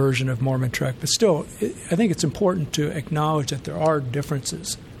doing a conversion of Mormon Trek. But still, I think it's important to acknowledge that there are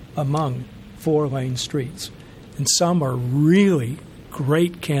differences among 4-lane streets, and some are really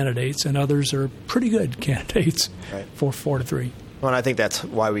great candidates, and others are pretty good candidates for 4 to 3. Well, and I think that's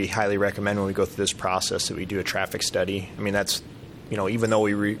why we highly recommend when we go through this process that we do a traffic study. I mean, that's, even though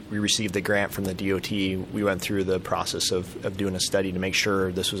we received the grant from the DOT, we went through the process of doing a study to make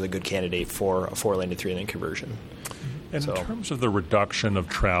sure this was a good candidate for a 4-lane to 3-lane conversion. And in terms of the reduction of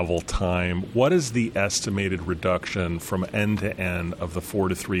travel time, what is the estimated reduction from end to end of the 4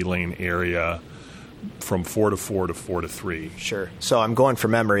 to 3-lane area from 4 to 4 to 4 to 3? Sure. So I'm going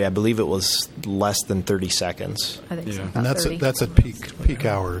from memory. I believe it was less than 30 seconds. I think so. And that's at peak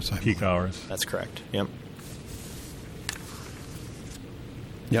hours. Peak hours. That's correct. Yep.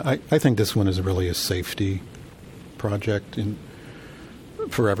 Yeah, I think this one is really a safety project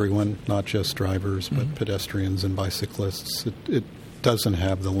for everyone, not just drivers, but pedestrians and bicyclists. It doesn't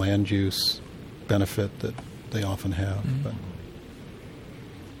have the land use benefit that they often have. But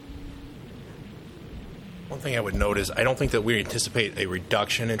one thing I would note is I don't think that we anticipate a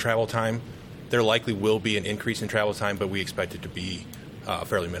reduction in travel time. There likely will be an increase in travel time, but we expect it to be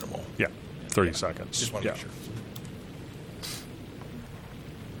fairly minimal. Yeah, 30 seconds. Just want to make sure.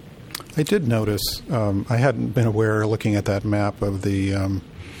 I did notice, I hadn't been aware, looking at that map, of the,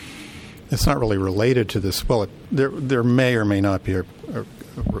 it's not really related to this. Well, there may or may not be a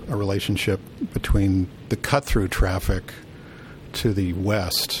relationship between the cut-through traffic to the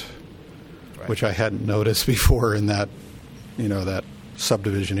west, which I hadn't noticed before in that, that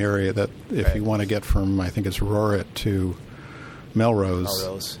subdivision area, that if you want to get from, I think it's Rorit to Melrose.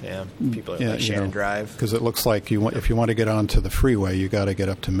 Melrose, yeah. People are Shannon Drive. Because it looks like if you want to get onto the freeway, you got to get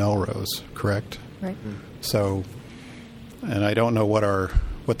up to Melrose, correct? Right. So, and I don't know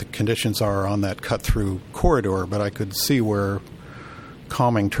what the conditions are on that cut-through corridor, but I could see where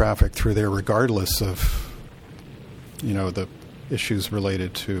calming traffic through there, regardless of, the issues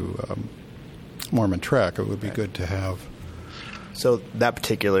related to Mormon Trek, it would be good to have. So that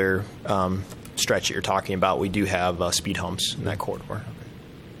particular stretch that you're talking about, we do have speed humps in that corridor.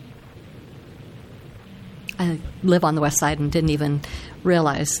 I live on the west side and didn't even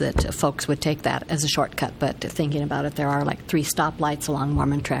realize that folks would take that as a shortcut, but thinking about it, there are like 3 stoplights along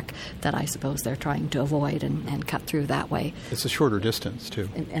Mormon Trek that I suppose they're trying to avoid and cut through that way. It's a shorter distance, too.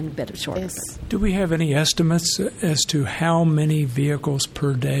 And a bit shorter. Do we have any estimates as to how many vehicles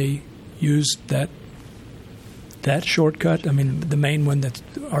per day use that shortcut? I mean, the main one that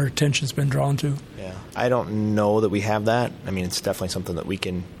our attention's been drawn to? Yeah. I don't know that we have that. I mean, it's definitely something that we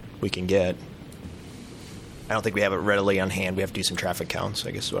can get. I don't think we have it readily on hand. We have to do some traffic counts,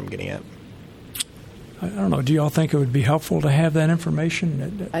 I guess is what I'm getting at. I don't know. Do you all think it would be helpful to have that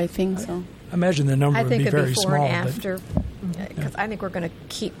information? I think so. I imagine the number I would think be it'd very be before small. and after, because I think we're going to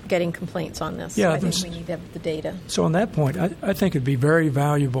keep getting complaints on this. Yeah, so I think we need to have the data. So on that point, I think it'd be very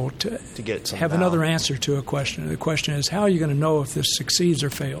valuable to get some have another answer to a question. The question is, how are you going to know if this succeeds or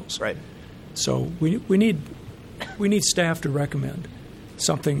fails? Right. So we need staff to recommend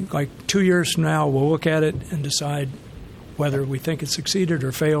something like 2 years from now. We'll look at it and decide whether we think it succeeded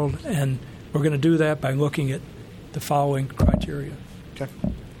or failed, and we're going to do that by looking at the following criteria. Okay.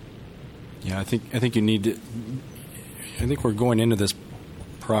 Yeah, I think you need to. I think we're going into this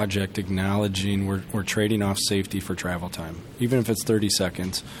project acknowledging we're trading off safety for travel time. Even if it's 30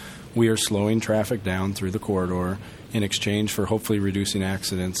 seconds, we are slowing traffic down through the corridor in exchange for hopefully reducing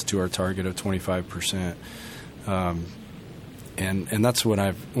accidents to our target of 25%. And that's when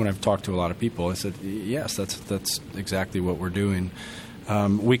I've talked to a lot of people. I said, yes, that's exactly what we're doing.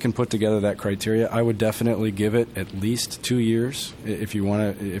 We can put together that criteria. I would definitely give it at least 2 years. If you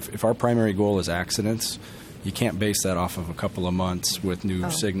want to, if our primary goal is accidents, you can't base that off of a couple of months with new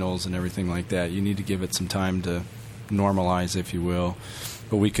signals and everything like that. You need to give it some time to normalize, if you will.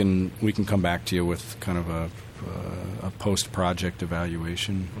 But we can come back to you with kind of a post-project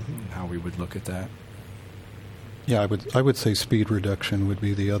evaluation, how we would look at that. Yeah, I would say speed reduction would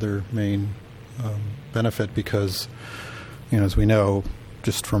be the other main benefit because, as we know,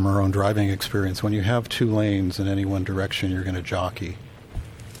 just from our own driving experience, when you have 2 lanes in any one direction, you're going to jockey.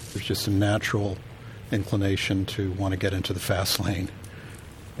 There's just a natural inclination to want to get into the fast lane.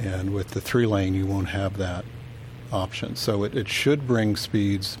 And with the 3-lane, you won't have that option. So it should bring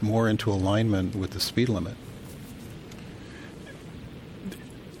speeds more into alignment with the speed limit.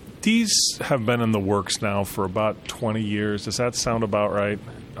 These have been in the works now for about 20 years. Does that sound about right?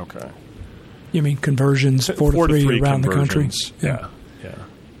 Okay. You mean conversions, 4 to 3 around the country? Yeah.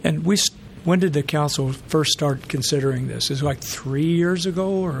 And when did the council first start considering this? Is it like 3 years ago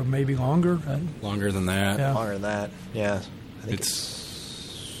or maybe longer? Longer than that. Yeah. Longer than that, yeah. I think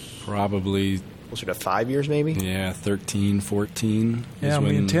it's probably closer to 5 years, maybe? Yeah, 13, 14. Yeah,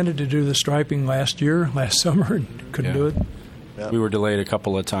 we intended to do the striping last summer, and couldn't do it. We were delayed a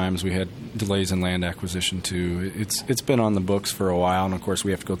couple of times. We had delays in land acquisition too. It's been on the books for a while, and of course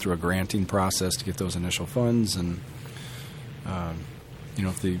we have to go through a granting process to get those initial funds. And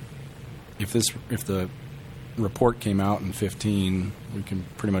if the report came out in 15, we can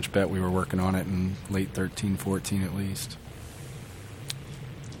pretty much bet we were working on it in late 13, 14 at least.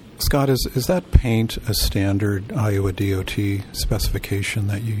 Scott, is that paint a standard Iowa DOT specification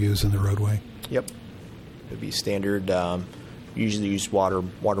that you use in the roadway? Yep. It would be standard. Usually use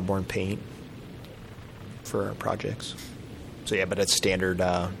waterborne paint for our projects. So yeah, but it's standard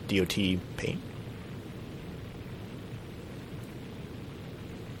DOT paint.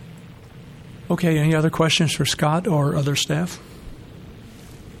 Okay, any other questions for Scott or other staff?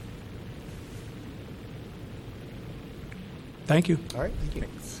 Thank you. All right, thank you.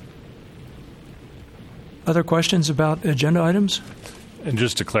 Other questions about agenda items? And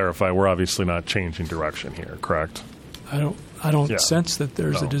just to clarify, we're obviously not changing direction here, correct? I don't sense that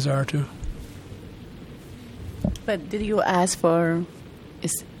there's a desire to. But did you ask for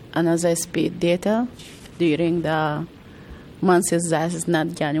another speed data during the months that is not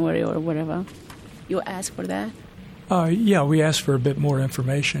January or whatever? You asked for that? Yeah, we asked for a bit more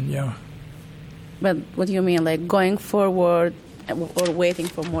information, yeah. But what do you mean, like going forward or waiting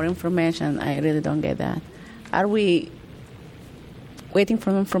for more information? I really don't get that. Are we waiting for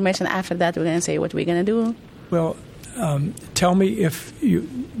information after that we're going to say what we're going to do? Well, tell me if you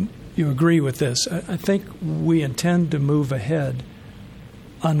agree with this. I think we intend to move ahead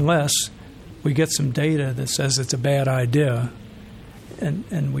unless we get some data that says it's a bad idea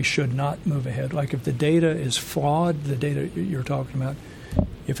and we should not move ahead. Like if the data is flawed, the data you're talking about,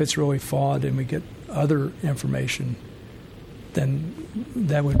 if it's really flawed and we get other information, then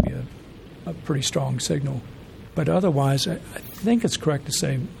that would be a pretty strong signal. But otherwise, I think it's correct to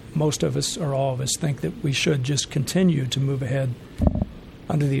say most of us or all of us think that we should just continue to move ahead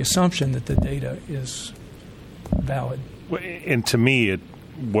under the assumption that the data is valid. And to me,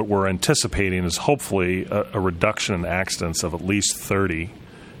 what we're anticipating is hopefully a reduction in accidents of at least 30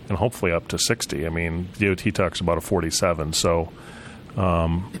 and hopefully up to 60. I mean, DOT talks about a 47. So,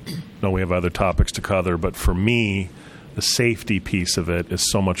 no, we have other topics to cover. But for me, the safety piece of it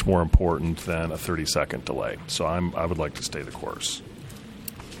is so much more important than a 30-second delay. So I would like to stay the course.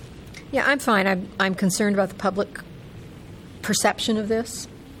 Yeah, I'm fine. I'm concerned about the public perception of this,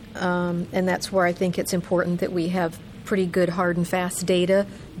 and that's where I think it's important that we have pretty good hard and fast data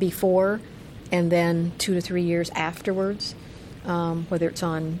before and then 2 to 3 years afterwards, whether it's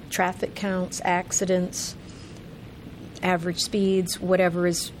on traffic counts, accidents, average speeds, whatever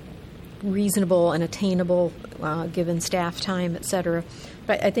is reasonable and attainable given staff time, et cetera.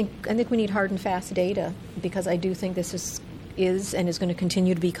 But I think we need hard and fast data, because I do think this is and is going to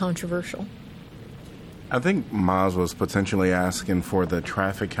continue to be controversial. I think Maz was potentially asking for the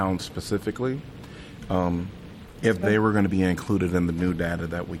traffic count specifically, if they were going to be included in the new data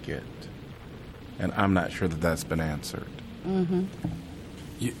that we get. And I'm not sure that that's been answered. Mm-hmm.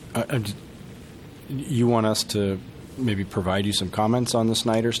 You want us to maybe provide you some comments on the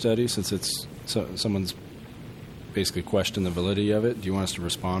Snyder study, since it's someone's basically questioned the validity of it? Do you want us to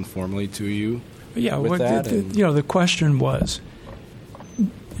respond formally to you? Yeah, with that? The question was,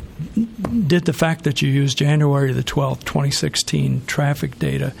 did the fact that you used January the 12th, 2016 traffic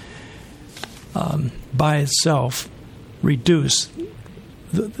data by itself reduce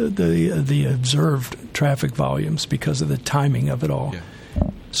the observed traffic volumes because of the timing of it all? Yeah.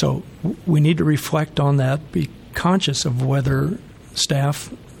 So we need to reflect on that, be conscious of whether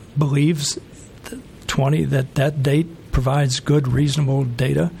staff believes that date provides good, reasonable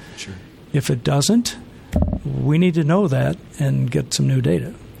data. Sure. If it doesn't, we need to know that and get some new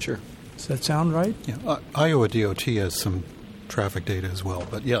data. Sure. Does that sound right? Yeah. Iowa DOT has some traffic data as well,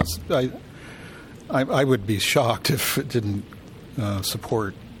 but yes, I would be shocked if it didn't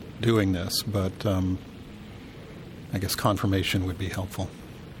support doing this, but I guess confirmation would be helpful.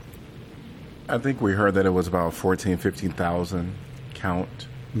 I think we heard that it was about 14,000, 15,000 count.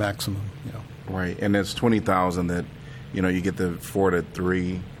 Maximum, yeah. Right, and it's 20,000 that, you get the 4 to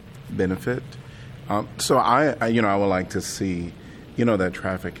 3 benefit. So I would like to see, that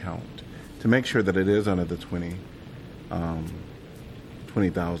traffic count to make sure that it is under the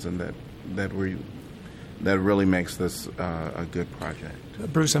 20,000 that really makes this a good project.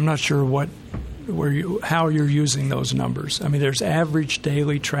 Bruce, I'm not sure how you're using those numbers. I mean, there's average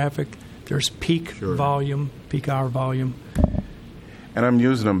daily traffic, there's peak volume, peak hour volume. And I'm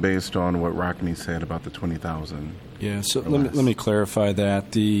using them based on what Rockne said about the 20,000. Yeah, so let me clarify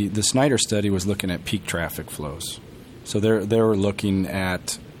that. The Snyder study was looking at peak traffic flows. So they were looking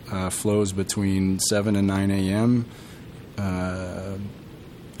at flows between 7 and 9 a.m.,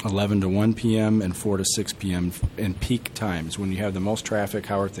 11 to 1 p.m., and 4 to 6 p.m. in peak times. When you have the most traffic,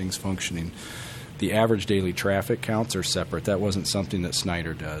 how are things functioning? The average daily traffic counts are separate. That wasn't something that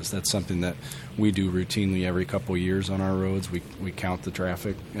Snyder does. That's something that we do routinely every couple of years on our roads. We count the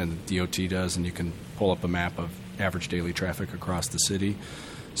traffic, and the DOT does, and you can pull up a map of average daily traffic across the city.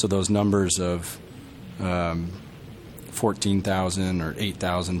 So those numbers of 14,000 or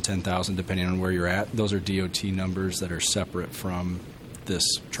 8,000, 10,000, depending on where you're at, those are DOT numbers that are separate from this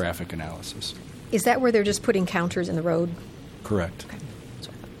traffic analysis. Is that where they're just putting counters in the road? Correct. Okay.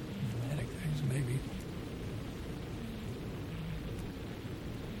 Maybe.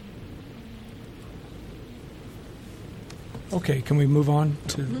 Okay, can we move on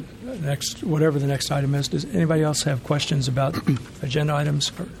to next, whatever the next item is? Does anybody else have questions about agenda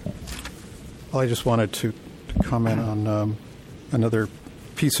items? Well, I just wanted to comment on another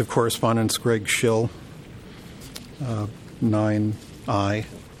piece of correspondence, Greg Schill, 9I,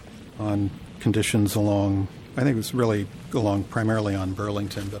 on conditions along, I think it's really along primarily on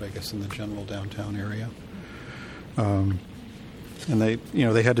Burlington, but I guess in the general downtown area. And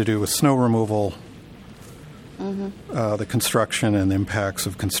they had to do with snow removal, the construction and the impacts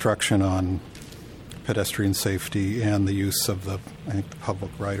of construction on pedestrian safety and the use of the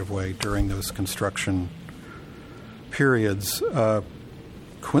public right-of-way during those construction periods.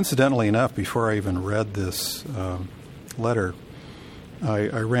 Coincidentally enough, before I even read this letter,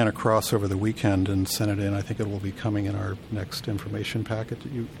 I ran across over the weekend and sent it in. I think it will be coming in our next information packet.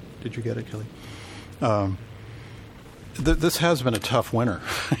 Did you get it, Kelly? This has been a tough winter.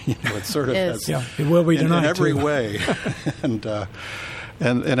 It sort of has. Yeah, it will be tonight in every too. way, and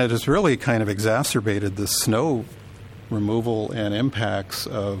it has really kind of exacerbated the snow removal and impacts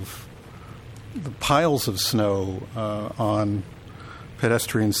of the piles of snow on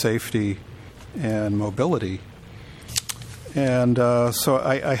pedestrian safety and mobility. And so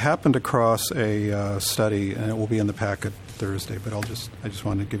I happened across a study, and it will be in the packet Thursday, but I just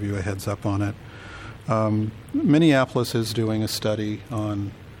wanted to give you a heads up on it. Minneapolis is doing a study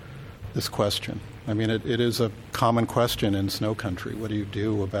on this question. I mean, it is a common question in snow country. What do you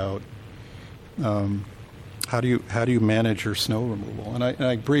do about how do you manage your snow removal? And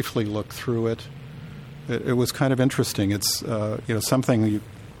I briefly looked through it. It was kind of interesting. It's something.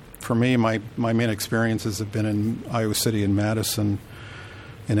 For me, my main experiences have been in Iowa City and Madison,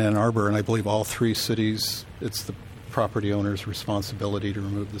 in Ann Arbor, and I believe all 3 cities, it's the property owner's responsibility to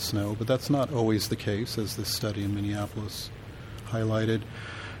remove the snow. But that's not always the case, as this study in Minneapolis highlighted.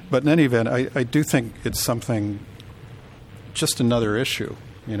 But in any event, I do think it's something, just another issue,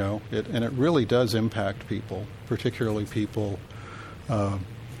 you know, and it really does impact people, particularly people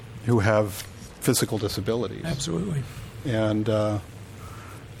who have physical disabilities. Absolutely. And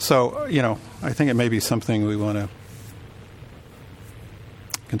so, you know, I think it may be something we want to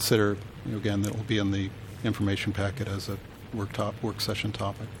consider, you know, again, that will be in the information packet as a work session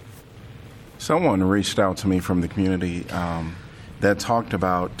topic. Someone reached out to me from the community that talked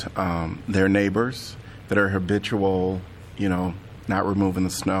about their neighbors that are habitual, you know, not removing the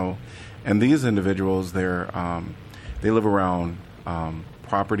snow. And these individuals, they live around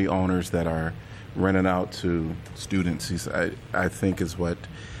property owners that are renting out to students, I think is what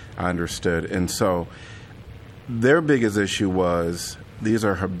I understood. And so their biggest issue was these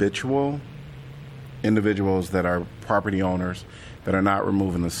are habitual individuals that are property owners that are not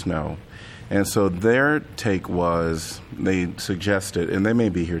removing the snow. And so their take was, they suggested, and they may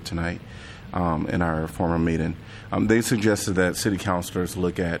be here tonight in our formal meeting, they suggested that city councilors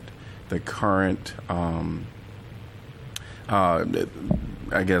look at the current,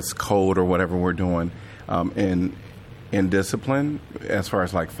 I guess, code or whatever we're doing in discipline, as far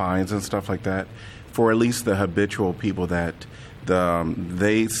as like fines and stuff like that, for at least the habitual people that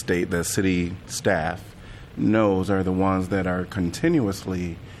they state the city staff knows are the ones that are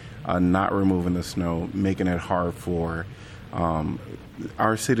continuously not removing the snow, making it hard for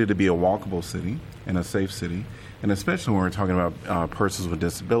our city to be a walkable city and a safe city, and especially when we're talking about persons with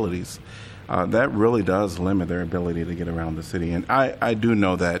disabilities. That really does limit their ability to get around the city. And I do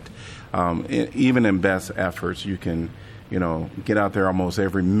know that even in best efforts, you can, you know, get out there almost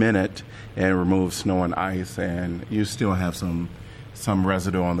every minute and remove snow and ice, and you still have some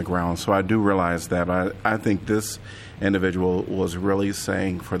residue on the ground. So I do realize that. I think this individual was really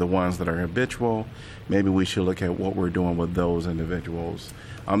saying for the ones that are habitual, maybe we should look at what we're doing with those individuals.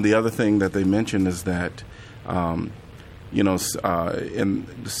 The other thing that they mentioned is that, you know, in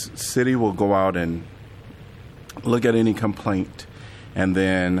the city will go out and look at any complaint, and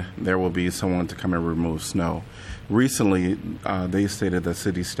then there will be someone to come and remove snow. Recently, they stated that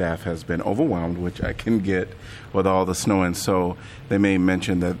city staff has been overwhelmed, which I can get with all the snow, and so they may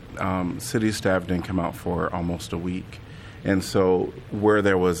mention that city staff didn't come out for almost a week. And so where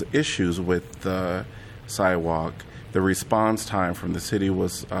there was issues with the sidewalk, the response time from the city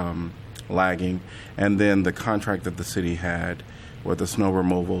was lagging, and then the contract that the city had with the snow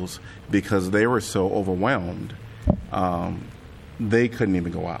removals, because they were so overwhelmed, they couldn't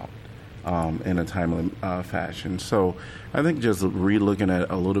even go out in a timely fashion. So I think just re-looking at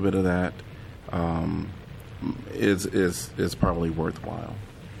a little bit of that is probably worthwhile.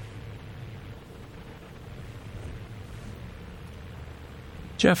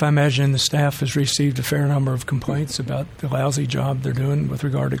 Jeff, I imagine the staff has received a fair number of complaints about the lousy job they're doing with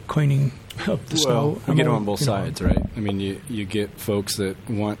regard to cleaning up the snow. We get them on both sides, right? I mean, you get folks that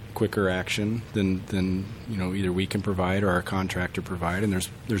want quicker action than you know, either we can provide or our contractor provide, and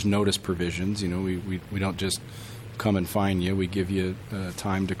there's notice provisions. You know, we don't just come and fine you. We give you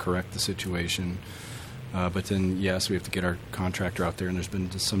time to correct the situation. But then, yes, we have to get our contractor out there, and there's been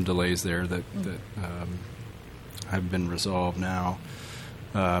some delays there that have been resolved now.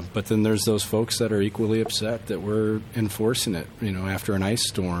 But then there's those folks that are equally upset that we're enforcing it, you know, after an ice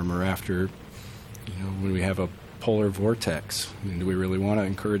storm or after, you know, when we have a polar vortex. I mean, do we really want to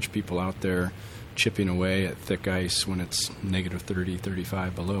encourage people out there chipping away at thick ice when it's negative 30,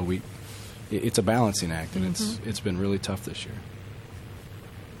 35 below? It's a balancing act, and it's been really tough this year.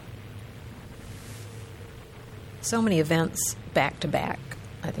 So many events back to back,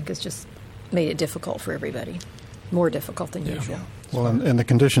 I think, has just made it difficult for everybody, more difficult than usual. Well, and the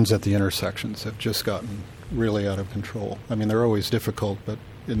conditions at the intersections have just gotten really out of control. I mean, they're always difficult, but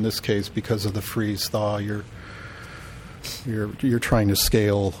in this case, because of the freeze-thaw, you're trying to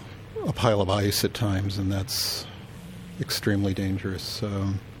scale a pile of ice at times, and that's extremely dangerous,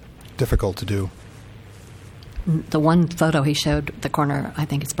 difficult to do. The one photo he showed, the corner, I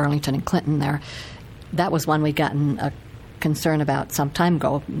think it's Burlington and Clinton there, that was one we'd gotten a concern about some time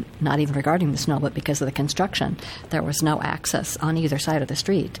ago, not even regarding the snow, but because of the construction. There was no access on either side of the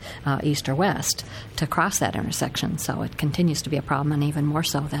street, east or west, to cross that intersection. So it continues to be a problem, and even more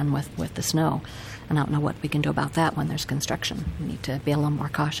so than with the snow. And I don't know what we can do about that when there's construction. We need to be a little more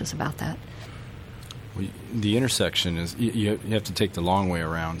cautious about that. The intersection is, you have to take the long way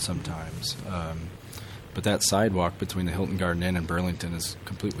around sometimes. But that sidewalk between the Hilton Garden Inn and Burlington is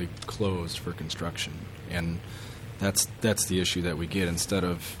completely closed for construction. And That's the issue that we get. Instead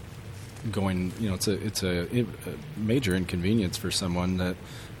of going, it's a major inconvenience for someone that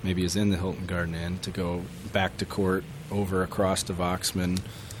maybe is in the Hilton Garden Inn to go back to court, over across to Voxman,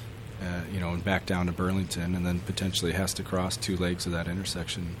 and back down to Burlington, and then potentially has to cross two legs of that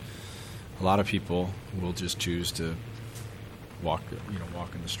intersection. A lot of people will just choose to walk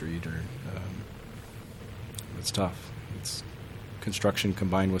in the street, or it's tough. It's construction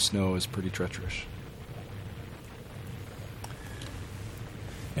combined with snow is pretty treacherous.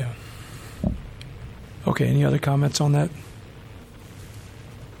 Yeah. Okay, any other comments on that?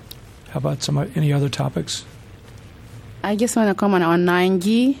 How about any other topics? I just want to comment on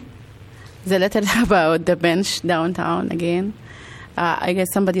 9G, the letter about the bench downtown again. I guess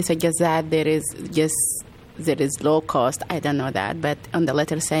somebody suggests that there is low cost. I don't know that, but on the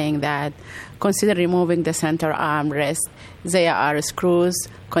letter saying that consider removing the center armrest. There are screws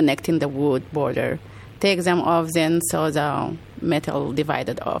connecting the wood border. Take them off then, so the metal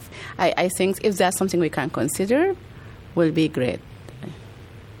divided off. I think if that's something we can consider, will be great.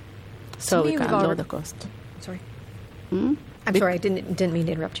 So we can lower the cost. Sorry. Hmm? I'm sorry, I didn't mean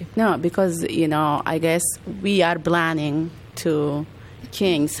to interrupt you. No, because, I guess we are planning to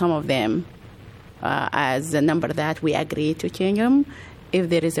change some of them as the number that we agree to change them. If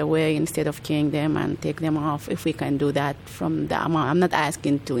there is a way, instead of change them and take them off, if we can do that from the amount. I'm not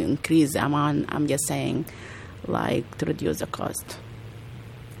asking to increase the amount. I'm just saying, to reduce the cost.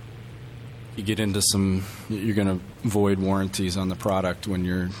 You get into you're going to void warranties on the product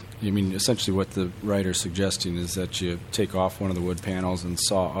when essentially what the writer's suggesting is that you take off one of the wood panels and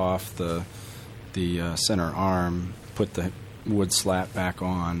saw off the center arm, put the wood slat back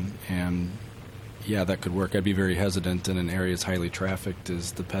on, and yeah, that could work. I'd be very hesitant in an area as highly trafficked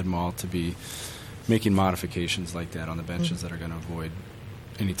as the Ped Mall to be making modifications like that on the benches that are going to avoid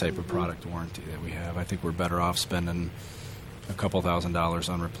any type of product warranty that we have. I think we're better off spending a couple $1,000s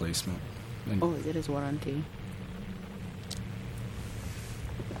on replacement. There is warranty.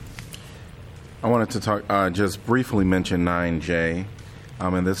 I wanted to talk, just briefly mention 9J,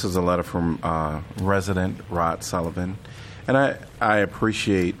 and this is a letter from resident Rod Sullivan, and I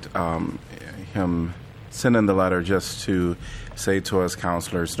appreciate him sending the letter just to say to us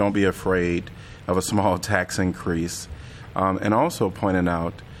councilors, don't be afraid of a small tax increase, and also pointing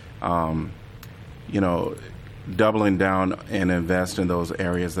out, doubling down and invest in those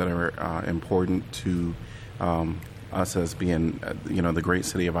areas that are important to us as being, the great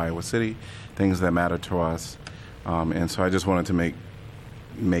city of Iowa City, things that matter to us. And so I just wanted to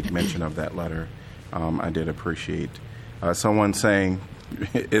make mention of that letter. I did appreciate someone saying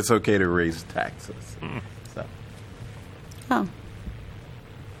it's okay to raise taxes. So. Oh,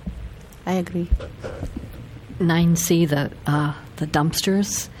 I agree. 9C, the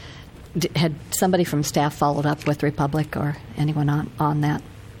dumpsters. Had somebody from staff followed up with Republic or anyone on that?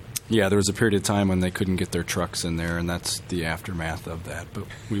 Yeah, there was a period of time when they couldn't get their trucks in there, and that's the aftermath of that. But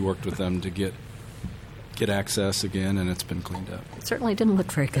we worked with them to get access again, and it's been cleaned up. It certainly didn't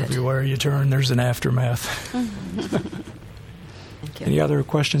look very good. Everywhere you turn, there's an aftermath. Thank you. Any other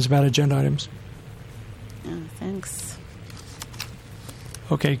questions about agenda items? Thanks.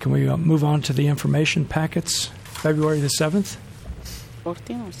 Okay, can we move on to the information packets? February the 7th?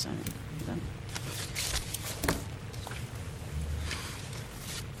 14 or 7?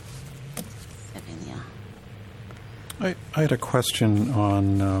 I had a question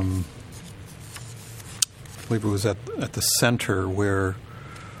on, I believe it was at the center where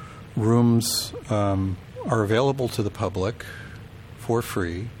rooms are available to the public for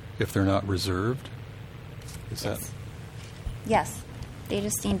free if they're not reserved. Is that? Yes. They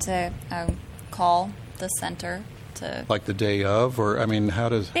just need to call the center to... Like the day of? Or, how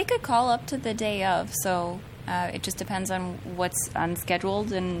does... They could call up to the day of, so it just depends on what's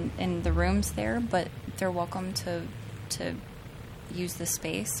unscheduled in the rooms there, but they're welcome to use the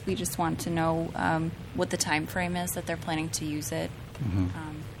space. We just want to know what the time frame is that they're planning to use it.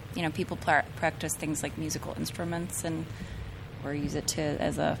 Mm-hmm. People practice things like musical instruments or use it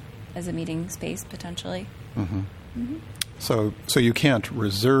as a meeting space potentially. Mm-hmm. Mm-hmm. So you can't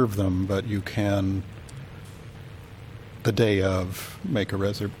reserve them, but you can the day of make a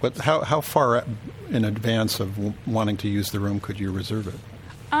reservation. But how far in advance of wanting to use the room could you reserve it?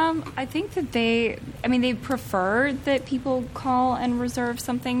 I think that they prefer that people call and reserve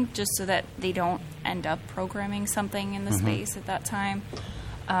something just so that they don't end up programming something in the space at that time.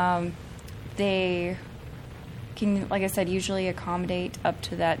 They can, like I said, usually accommodate up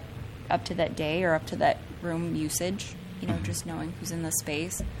to that day or up to that room usage, just knowing who's in the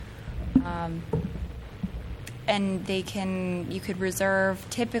space. and you could reserve.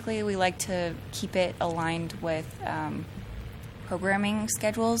 Typically, we like to keep it aligned with programming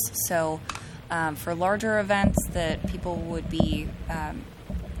schedules. So for larger events that people would be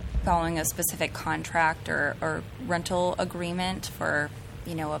following a specific contract or rental agreement for,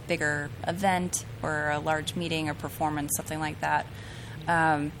 a bigger event or a large meeting or performance, something like that,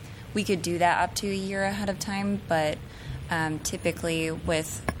 we could do that up to a year ahead of time. But typically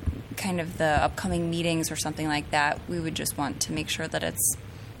with kind of the upcoming meetings or something like that, we would just want to make sure that it's,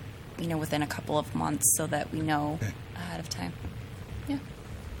 within a couple of months so that we know ahead of time. Yeah.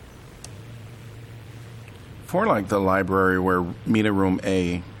 For like the library where meeting room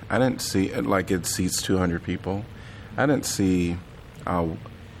A, I didn't see it seats 200 people. I didn't see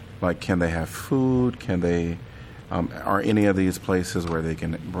can they have food? Can they are any of these places where they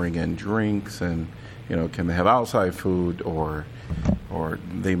can bring in drinks and can they have outside food or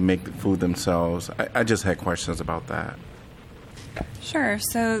they make the food themselves? I just had questions about that. Sure.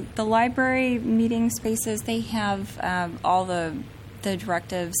 So the library meeting spaces, they have all the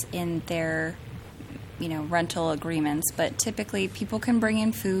directives in their rental agreements, but typically people can bring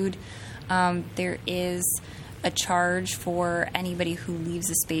in food. There is a charge for anybody who leaves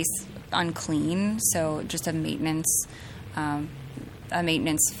a space unclean, so just a maintenance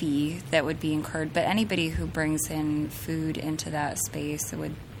fee that would be incurred. But anybody who brings in food into that space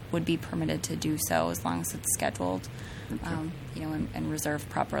would be permitted to do so as long as it's scheduled, and reserved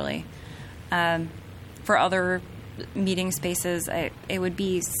properly. For other meeting spaces, it would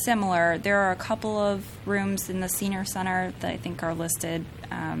be similar. There are a couple of rooms in the senior center that I think are listed,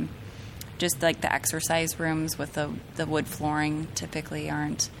 just like the exercise rooms with the wood flooring typically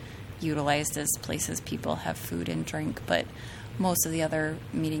aren't utilized as places people have food and drink, but most of the other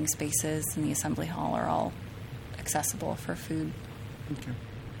meeting spaces in the assembly hall are all accessible for food. Okay.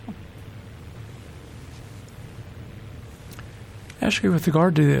 Actually, with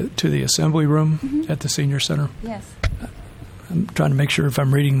regard to the assembly room at the senior center, yes, I'm trying to make sure if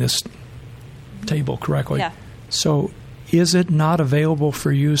I'm reading this table correctly. Yeah. So, is it not available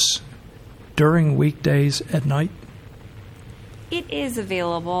for use during weekdays at night? It is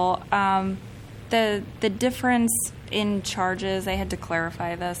available. The difference in charges, I had to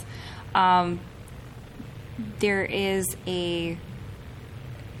clarify this. There is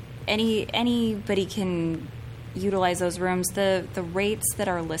anybody can utilize those rooms. The rates that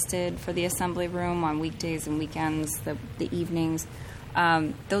are listed for the assembly room on weekdays and weekends, the evenings,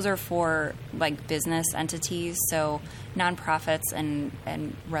 those are for like business entities. So nonprofits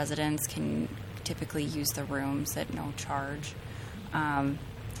and residents can typically use the rooms at no charge.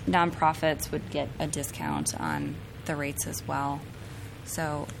 Nonprofits would get a discount on the rates as well.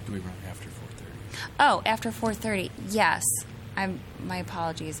 So do we run after 4:30? Oh, after 4:30, yes. My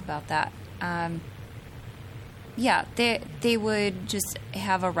apologies about that. Yeah, they would just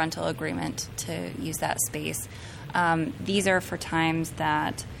have a rental agreement to use that space. These are for times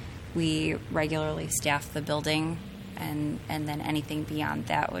that we regularly staff the building, and then anything beyond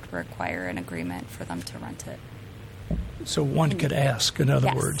that would require an agreement for them to rent it. So one could ask, in other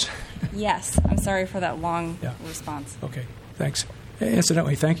Yes. words. Yes. I'm sorry for that long response. Okay, thanks.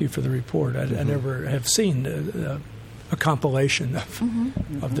 Incidentally, thank you for the report. I never have seen a compilation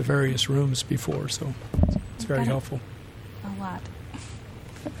of the various rooms before, so it's very helpful. A lot.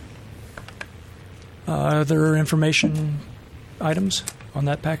 Other information items on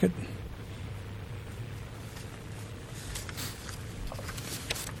that packet?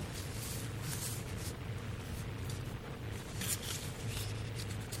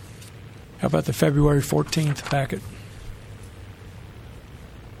 How about the February 14th packet?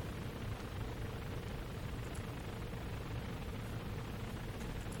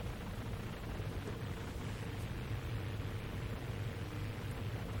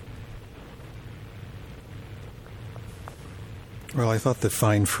 Well, I thought the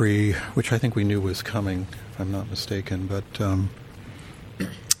fine-free, which I think we knew was coming, if I'm not mistaken, but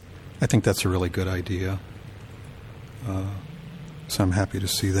I think that's a really good idea. So I'm happy to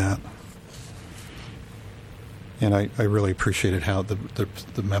see that. And I really appreciated how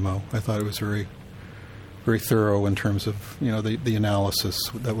the memo. I thought it was very, very thorough in terms of the analysis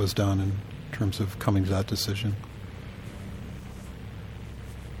that was done in terms of coming to that decision.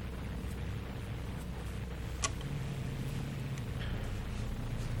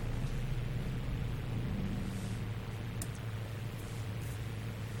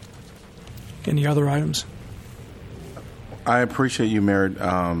 Any other items? I appreciate you, Mayor,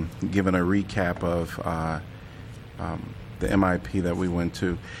 giving a recap of the MIP that we went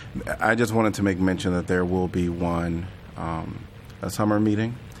to. I just wanted to make mention that there will be a summer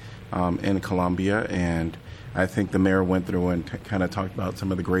meeting in Columbia, and I think the mayor went through and kind of talked about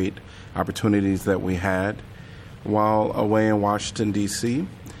some of the great opportunities that we had while away in Washington, D.C.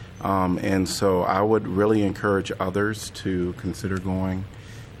 And so I would really encourage others to consider going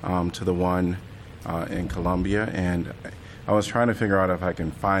to the one in Columbia. And I was trying to figure out if I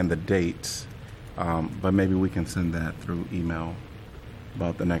can find the dates, but maybe we can send that through email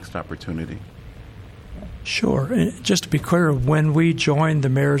about the next opportunity. Sure. And just to be clear, when we joined the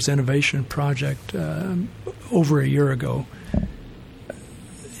Mayor's Innovation Project over a year ago,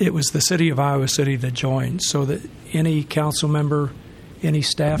 it was the city of Iowa City that joined, so that any council member, any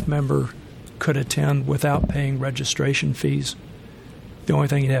staff member could attend without paying registration fees. The only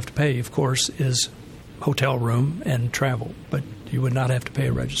thing you'd have to pay, of course, is hotel room and travel, but you would not have to pay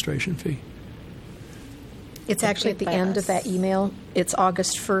a registration fee. It's actually at the end of that email. It's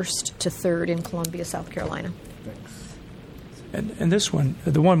August 1st to 3rd in Columbia, South Carolina. And this one,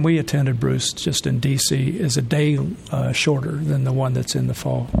 the one we attended, Bruce, just in D.C., is a day shorter than the one that's in the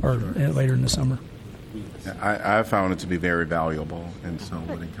fall or later in the summer. I found it to be very valuable, and so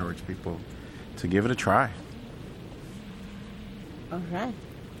I would encourage people to give it a try. All right.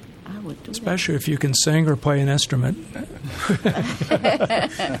 I would do Especially if you can sing or play an instrument.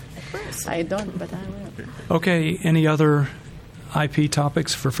 I don't, but I will. Okay, any other IP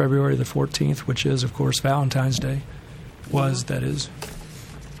topics for February the 14th, which is, of course, Valentine's Day? That is.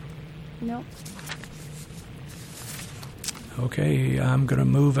 No. Okay, I'm going to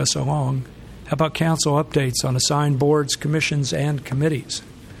move us along. How about council updates on assigned boards, commissions, and committees?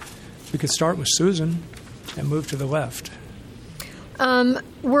 We could start with Susan and move to the left.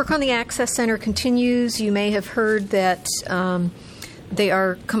 Work on the Access Center continues. You may have heard that they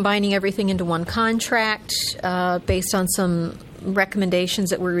are combining everything into one contract based on some recommendations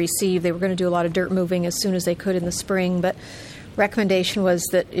that were received. They were going to do a lot of dirt moving as soon as they could in the spring, but recommendation was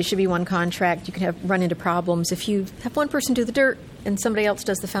that it should be one contract. You can run into problems. If you have one person do the dirt and somebody else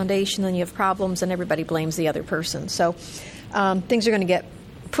does the foundation, then you have problems and everybody blames the other person. So things are going to get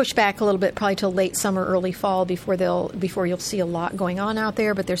pushed back a little bit, probably till late summer, early fall before you'll see a lot going on out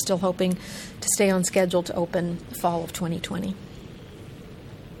there, but they're still hoping to stay on schedule to open fall of 2020.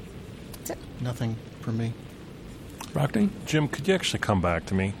 That's it. Nothing for me. Rockney? Jim, could you actually come back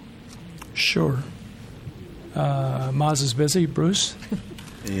to me? Sure. Maz is busy. Bruce?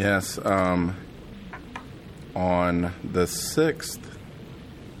 Yes. On the 6th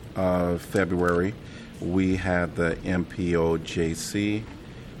of February, we had the MPOJC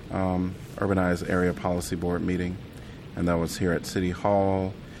Urbanized Area Policy Board meeting, and that was here at City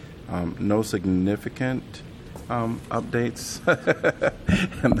Hall. No significant updates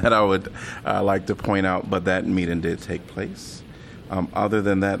that I would like to point out, but that meeting did take place. Other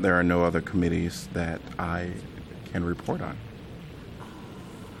than that, there are no other committees that I can report on.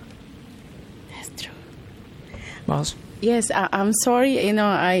 That's true. Maz? Yes, I'm sorry.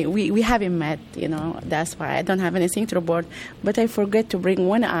 We haven't met. That's why I don't have anything to report. But I forgot to bring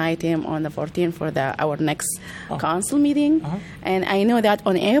one item on the 14th for our next council meeting. Uh-huh. And I know that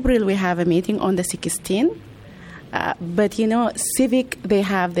on April we have a meeting on the 16th. But Civic, they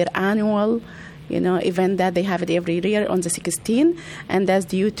have their annual event that they have it every year on the 16th, and that's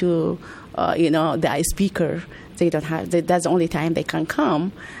due to the speaker. They don't have. That's the only time they can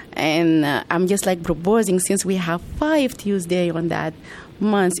come. And I'm just proposing, since we have 5 Tuesday on that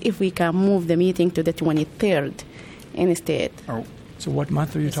month, if we can move the meeting to the 23rd instead. Oh, so what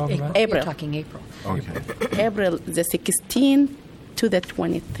month are you talking about? April. You're talking April. Okay. April the 16th to the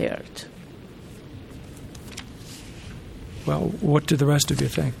 23rd. Well, what do the rest of you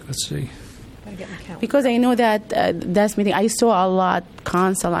think? Let's see. Because I know that that meeting, I saw a lot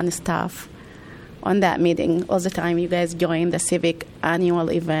council and staff on that meeting all the time. You guys joined the Civic annual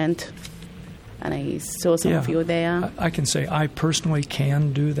event, and I saw some of you there. I can say I personally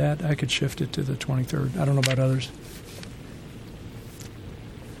can do that. I could shift it to the 23rd. I don't know about others.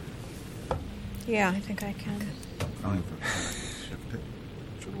 Yeah, I think I can. Shift it.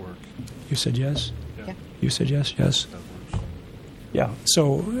 Should work. You said yes? Yeah. You said yes? Yes. Yeah,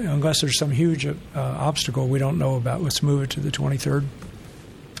 so unless there's some huge obstacle we don't know about, let's move it to the 23rd.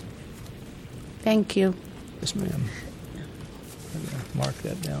 Thank you. Yes, ma'am. I'm going to mark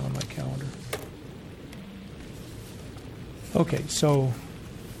that down on my calendar. Okay, so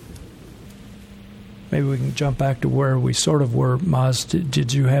maybe we can jump back to where we sort of were. Maz,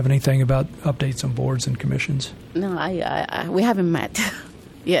 did you have anything about updates on boards and commissions? No, we haven't met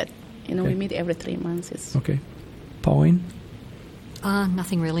yet. Okay. We meet every 3 months. Okay. Pauline?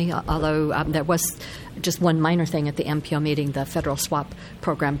 Nothing really, although there was just one minor thing at the MPO meeting. The federal swap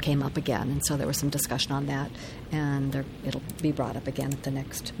program came up again, and so there was some discussion on that, and it'll be brought up again at the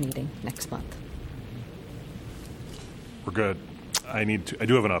next meeting next month. We're good. I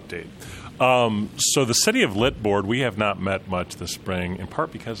do have an update. So the City of Lit Board, we have not met much this spring, in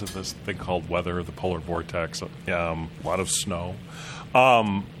part because of this thing called weather, the polar vortex, a lot of snow.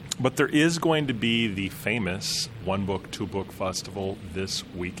 But there is going to be the famous One Book, Two Book Festival this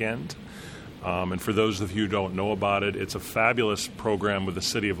weekend. And for those of you who don't know about it, it's a fabulous program with the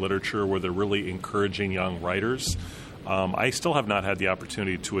City of Literature where they're really encouraging young writers. I still have not had the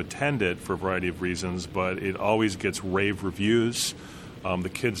opportunity to attend it for a variety of reasons, but it always gets rave reviews. The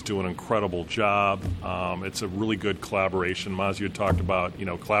kids do an incredible job. It's a really good collaboration. Maz, you had talked about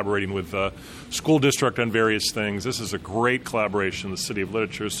collaborating with the school district on various things. This is a great collaboration. The City of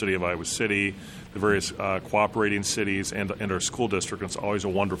Literature, City of Iowa City, the various cooperating cities, and our school district. It's always a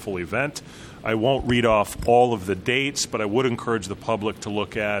wonderful event. I won't read off all of the dates, but I would encourage the public to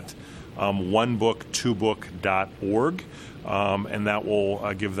look at onebook2book.org. And that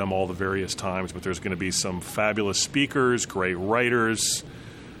will give them all the various times. But there's going to be some fabulous speakers, great writers,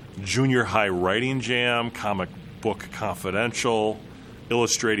 junior high writing jam, comic book confidential,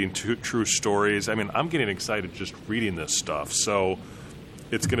 illustrating true stories. I mean, I'm getting excited just reading this stuff. So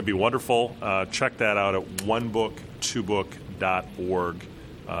it's going to be wonderful. Check that out at onebook2book.org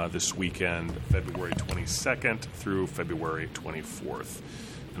this weekend, February 22nd through February 24th.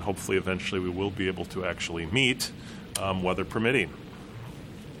 And hopefully eventually we will be able to actually meet, weather permitting.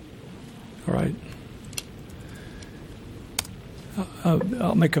 All right.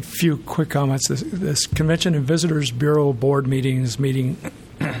 I'll make a few quick comments. This Convention and Visitors Bureau Board meeting is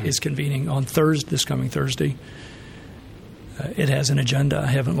convening on this coming Thursday. It has an agenda. I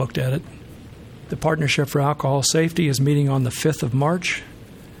haven't looked at it. The Partnership for Alcohol Safety is meeting on the 5th of March.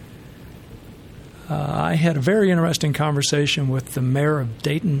 I had a very interesting conversation with the mayor of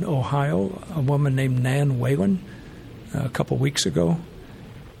Dayton, Ohio, a woman named Nan Whalen, a couple weeks ago.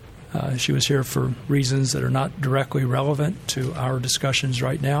 She was here for reasons that are not directly relevant to our discussions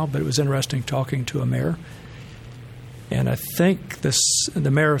right now, but it was interesting talking to a mayor. And I think the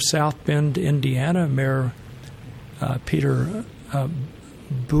mayor of South Bend, Indiana, Mayor Peter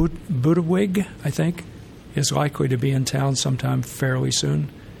Buttigieg, I think, is likely to be in town sometime fairly soon.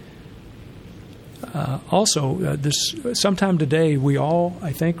 Also, sometime today, we all,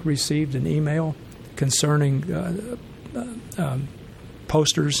 I think, received an email concerning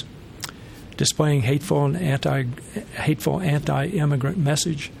posters displaying hateful anti-immigrant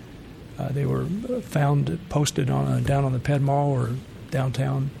message. They were found posted down on the Penn Mall or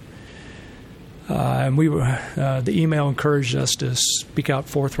downtown, and the email encouraged us to speak out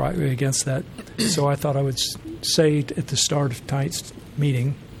forthrightly against that. So I thought I would say at the start of tonight's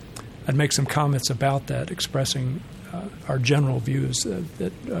meeting, I'd make some comments about that, expressing our general views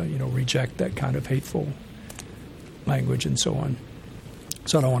that reject that kind of hateful language and so on.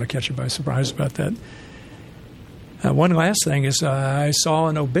 So I don't want to catch you by surprise about that. One last thing is I saw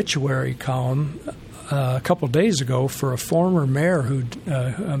an obituary column a couple of days ago for a former mayor,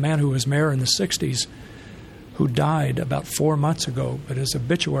 a man who was mayor in the 60s, who died about 4 months ago, but his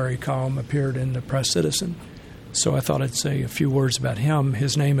obituary column appeared in the Press Citizen. So I thought I'd say a few words about him.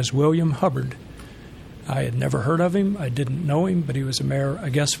 His name is William Hubbard. I had never heard of him. I didn't know him, but he was a mayor, I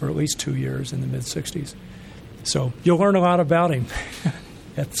guess, for at least 2 years in the mid-'60s. So you'll learn a lot about him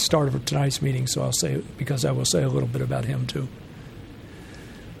at the start of tonight's meeting, so I'll say it because I will say a little bit about him too.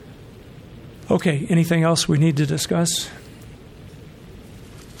 Okay, anything else we need to discuss?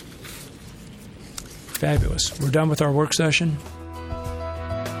 Fabulous. We're done with our work session.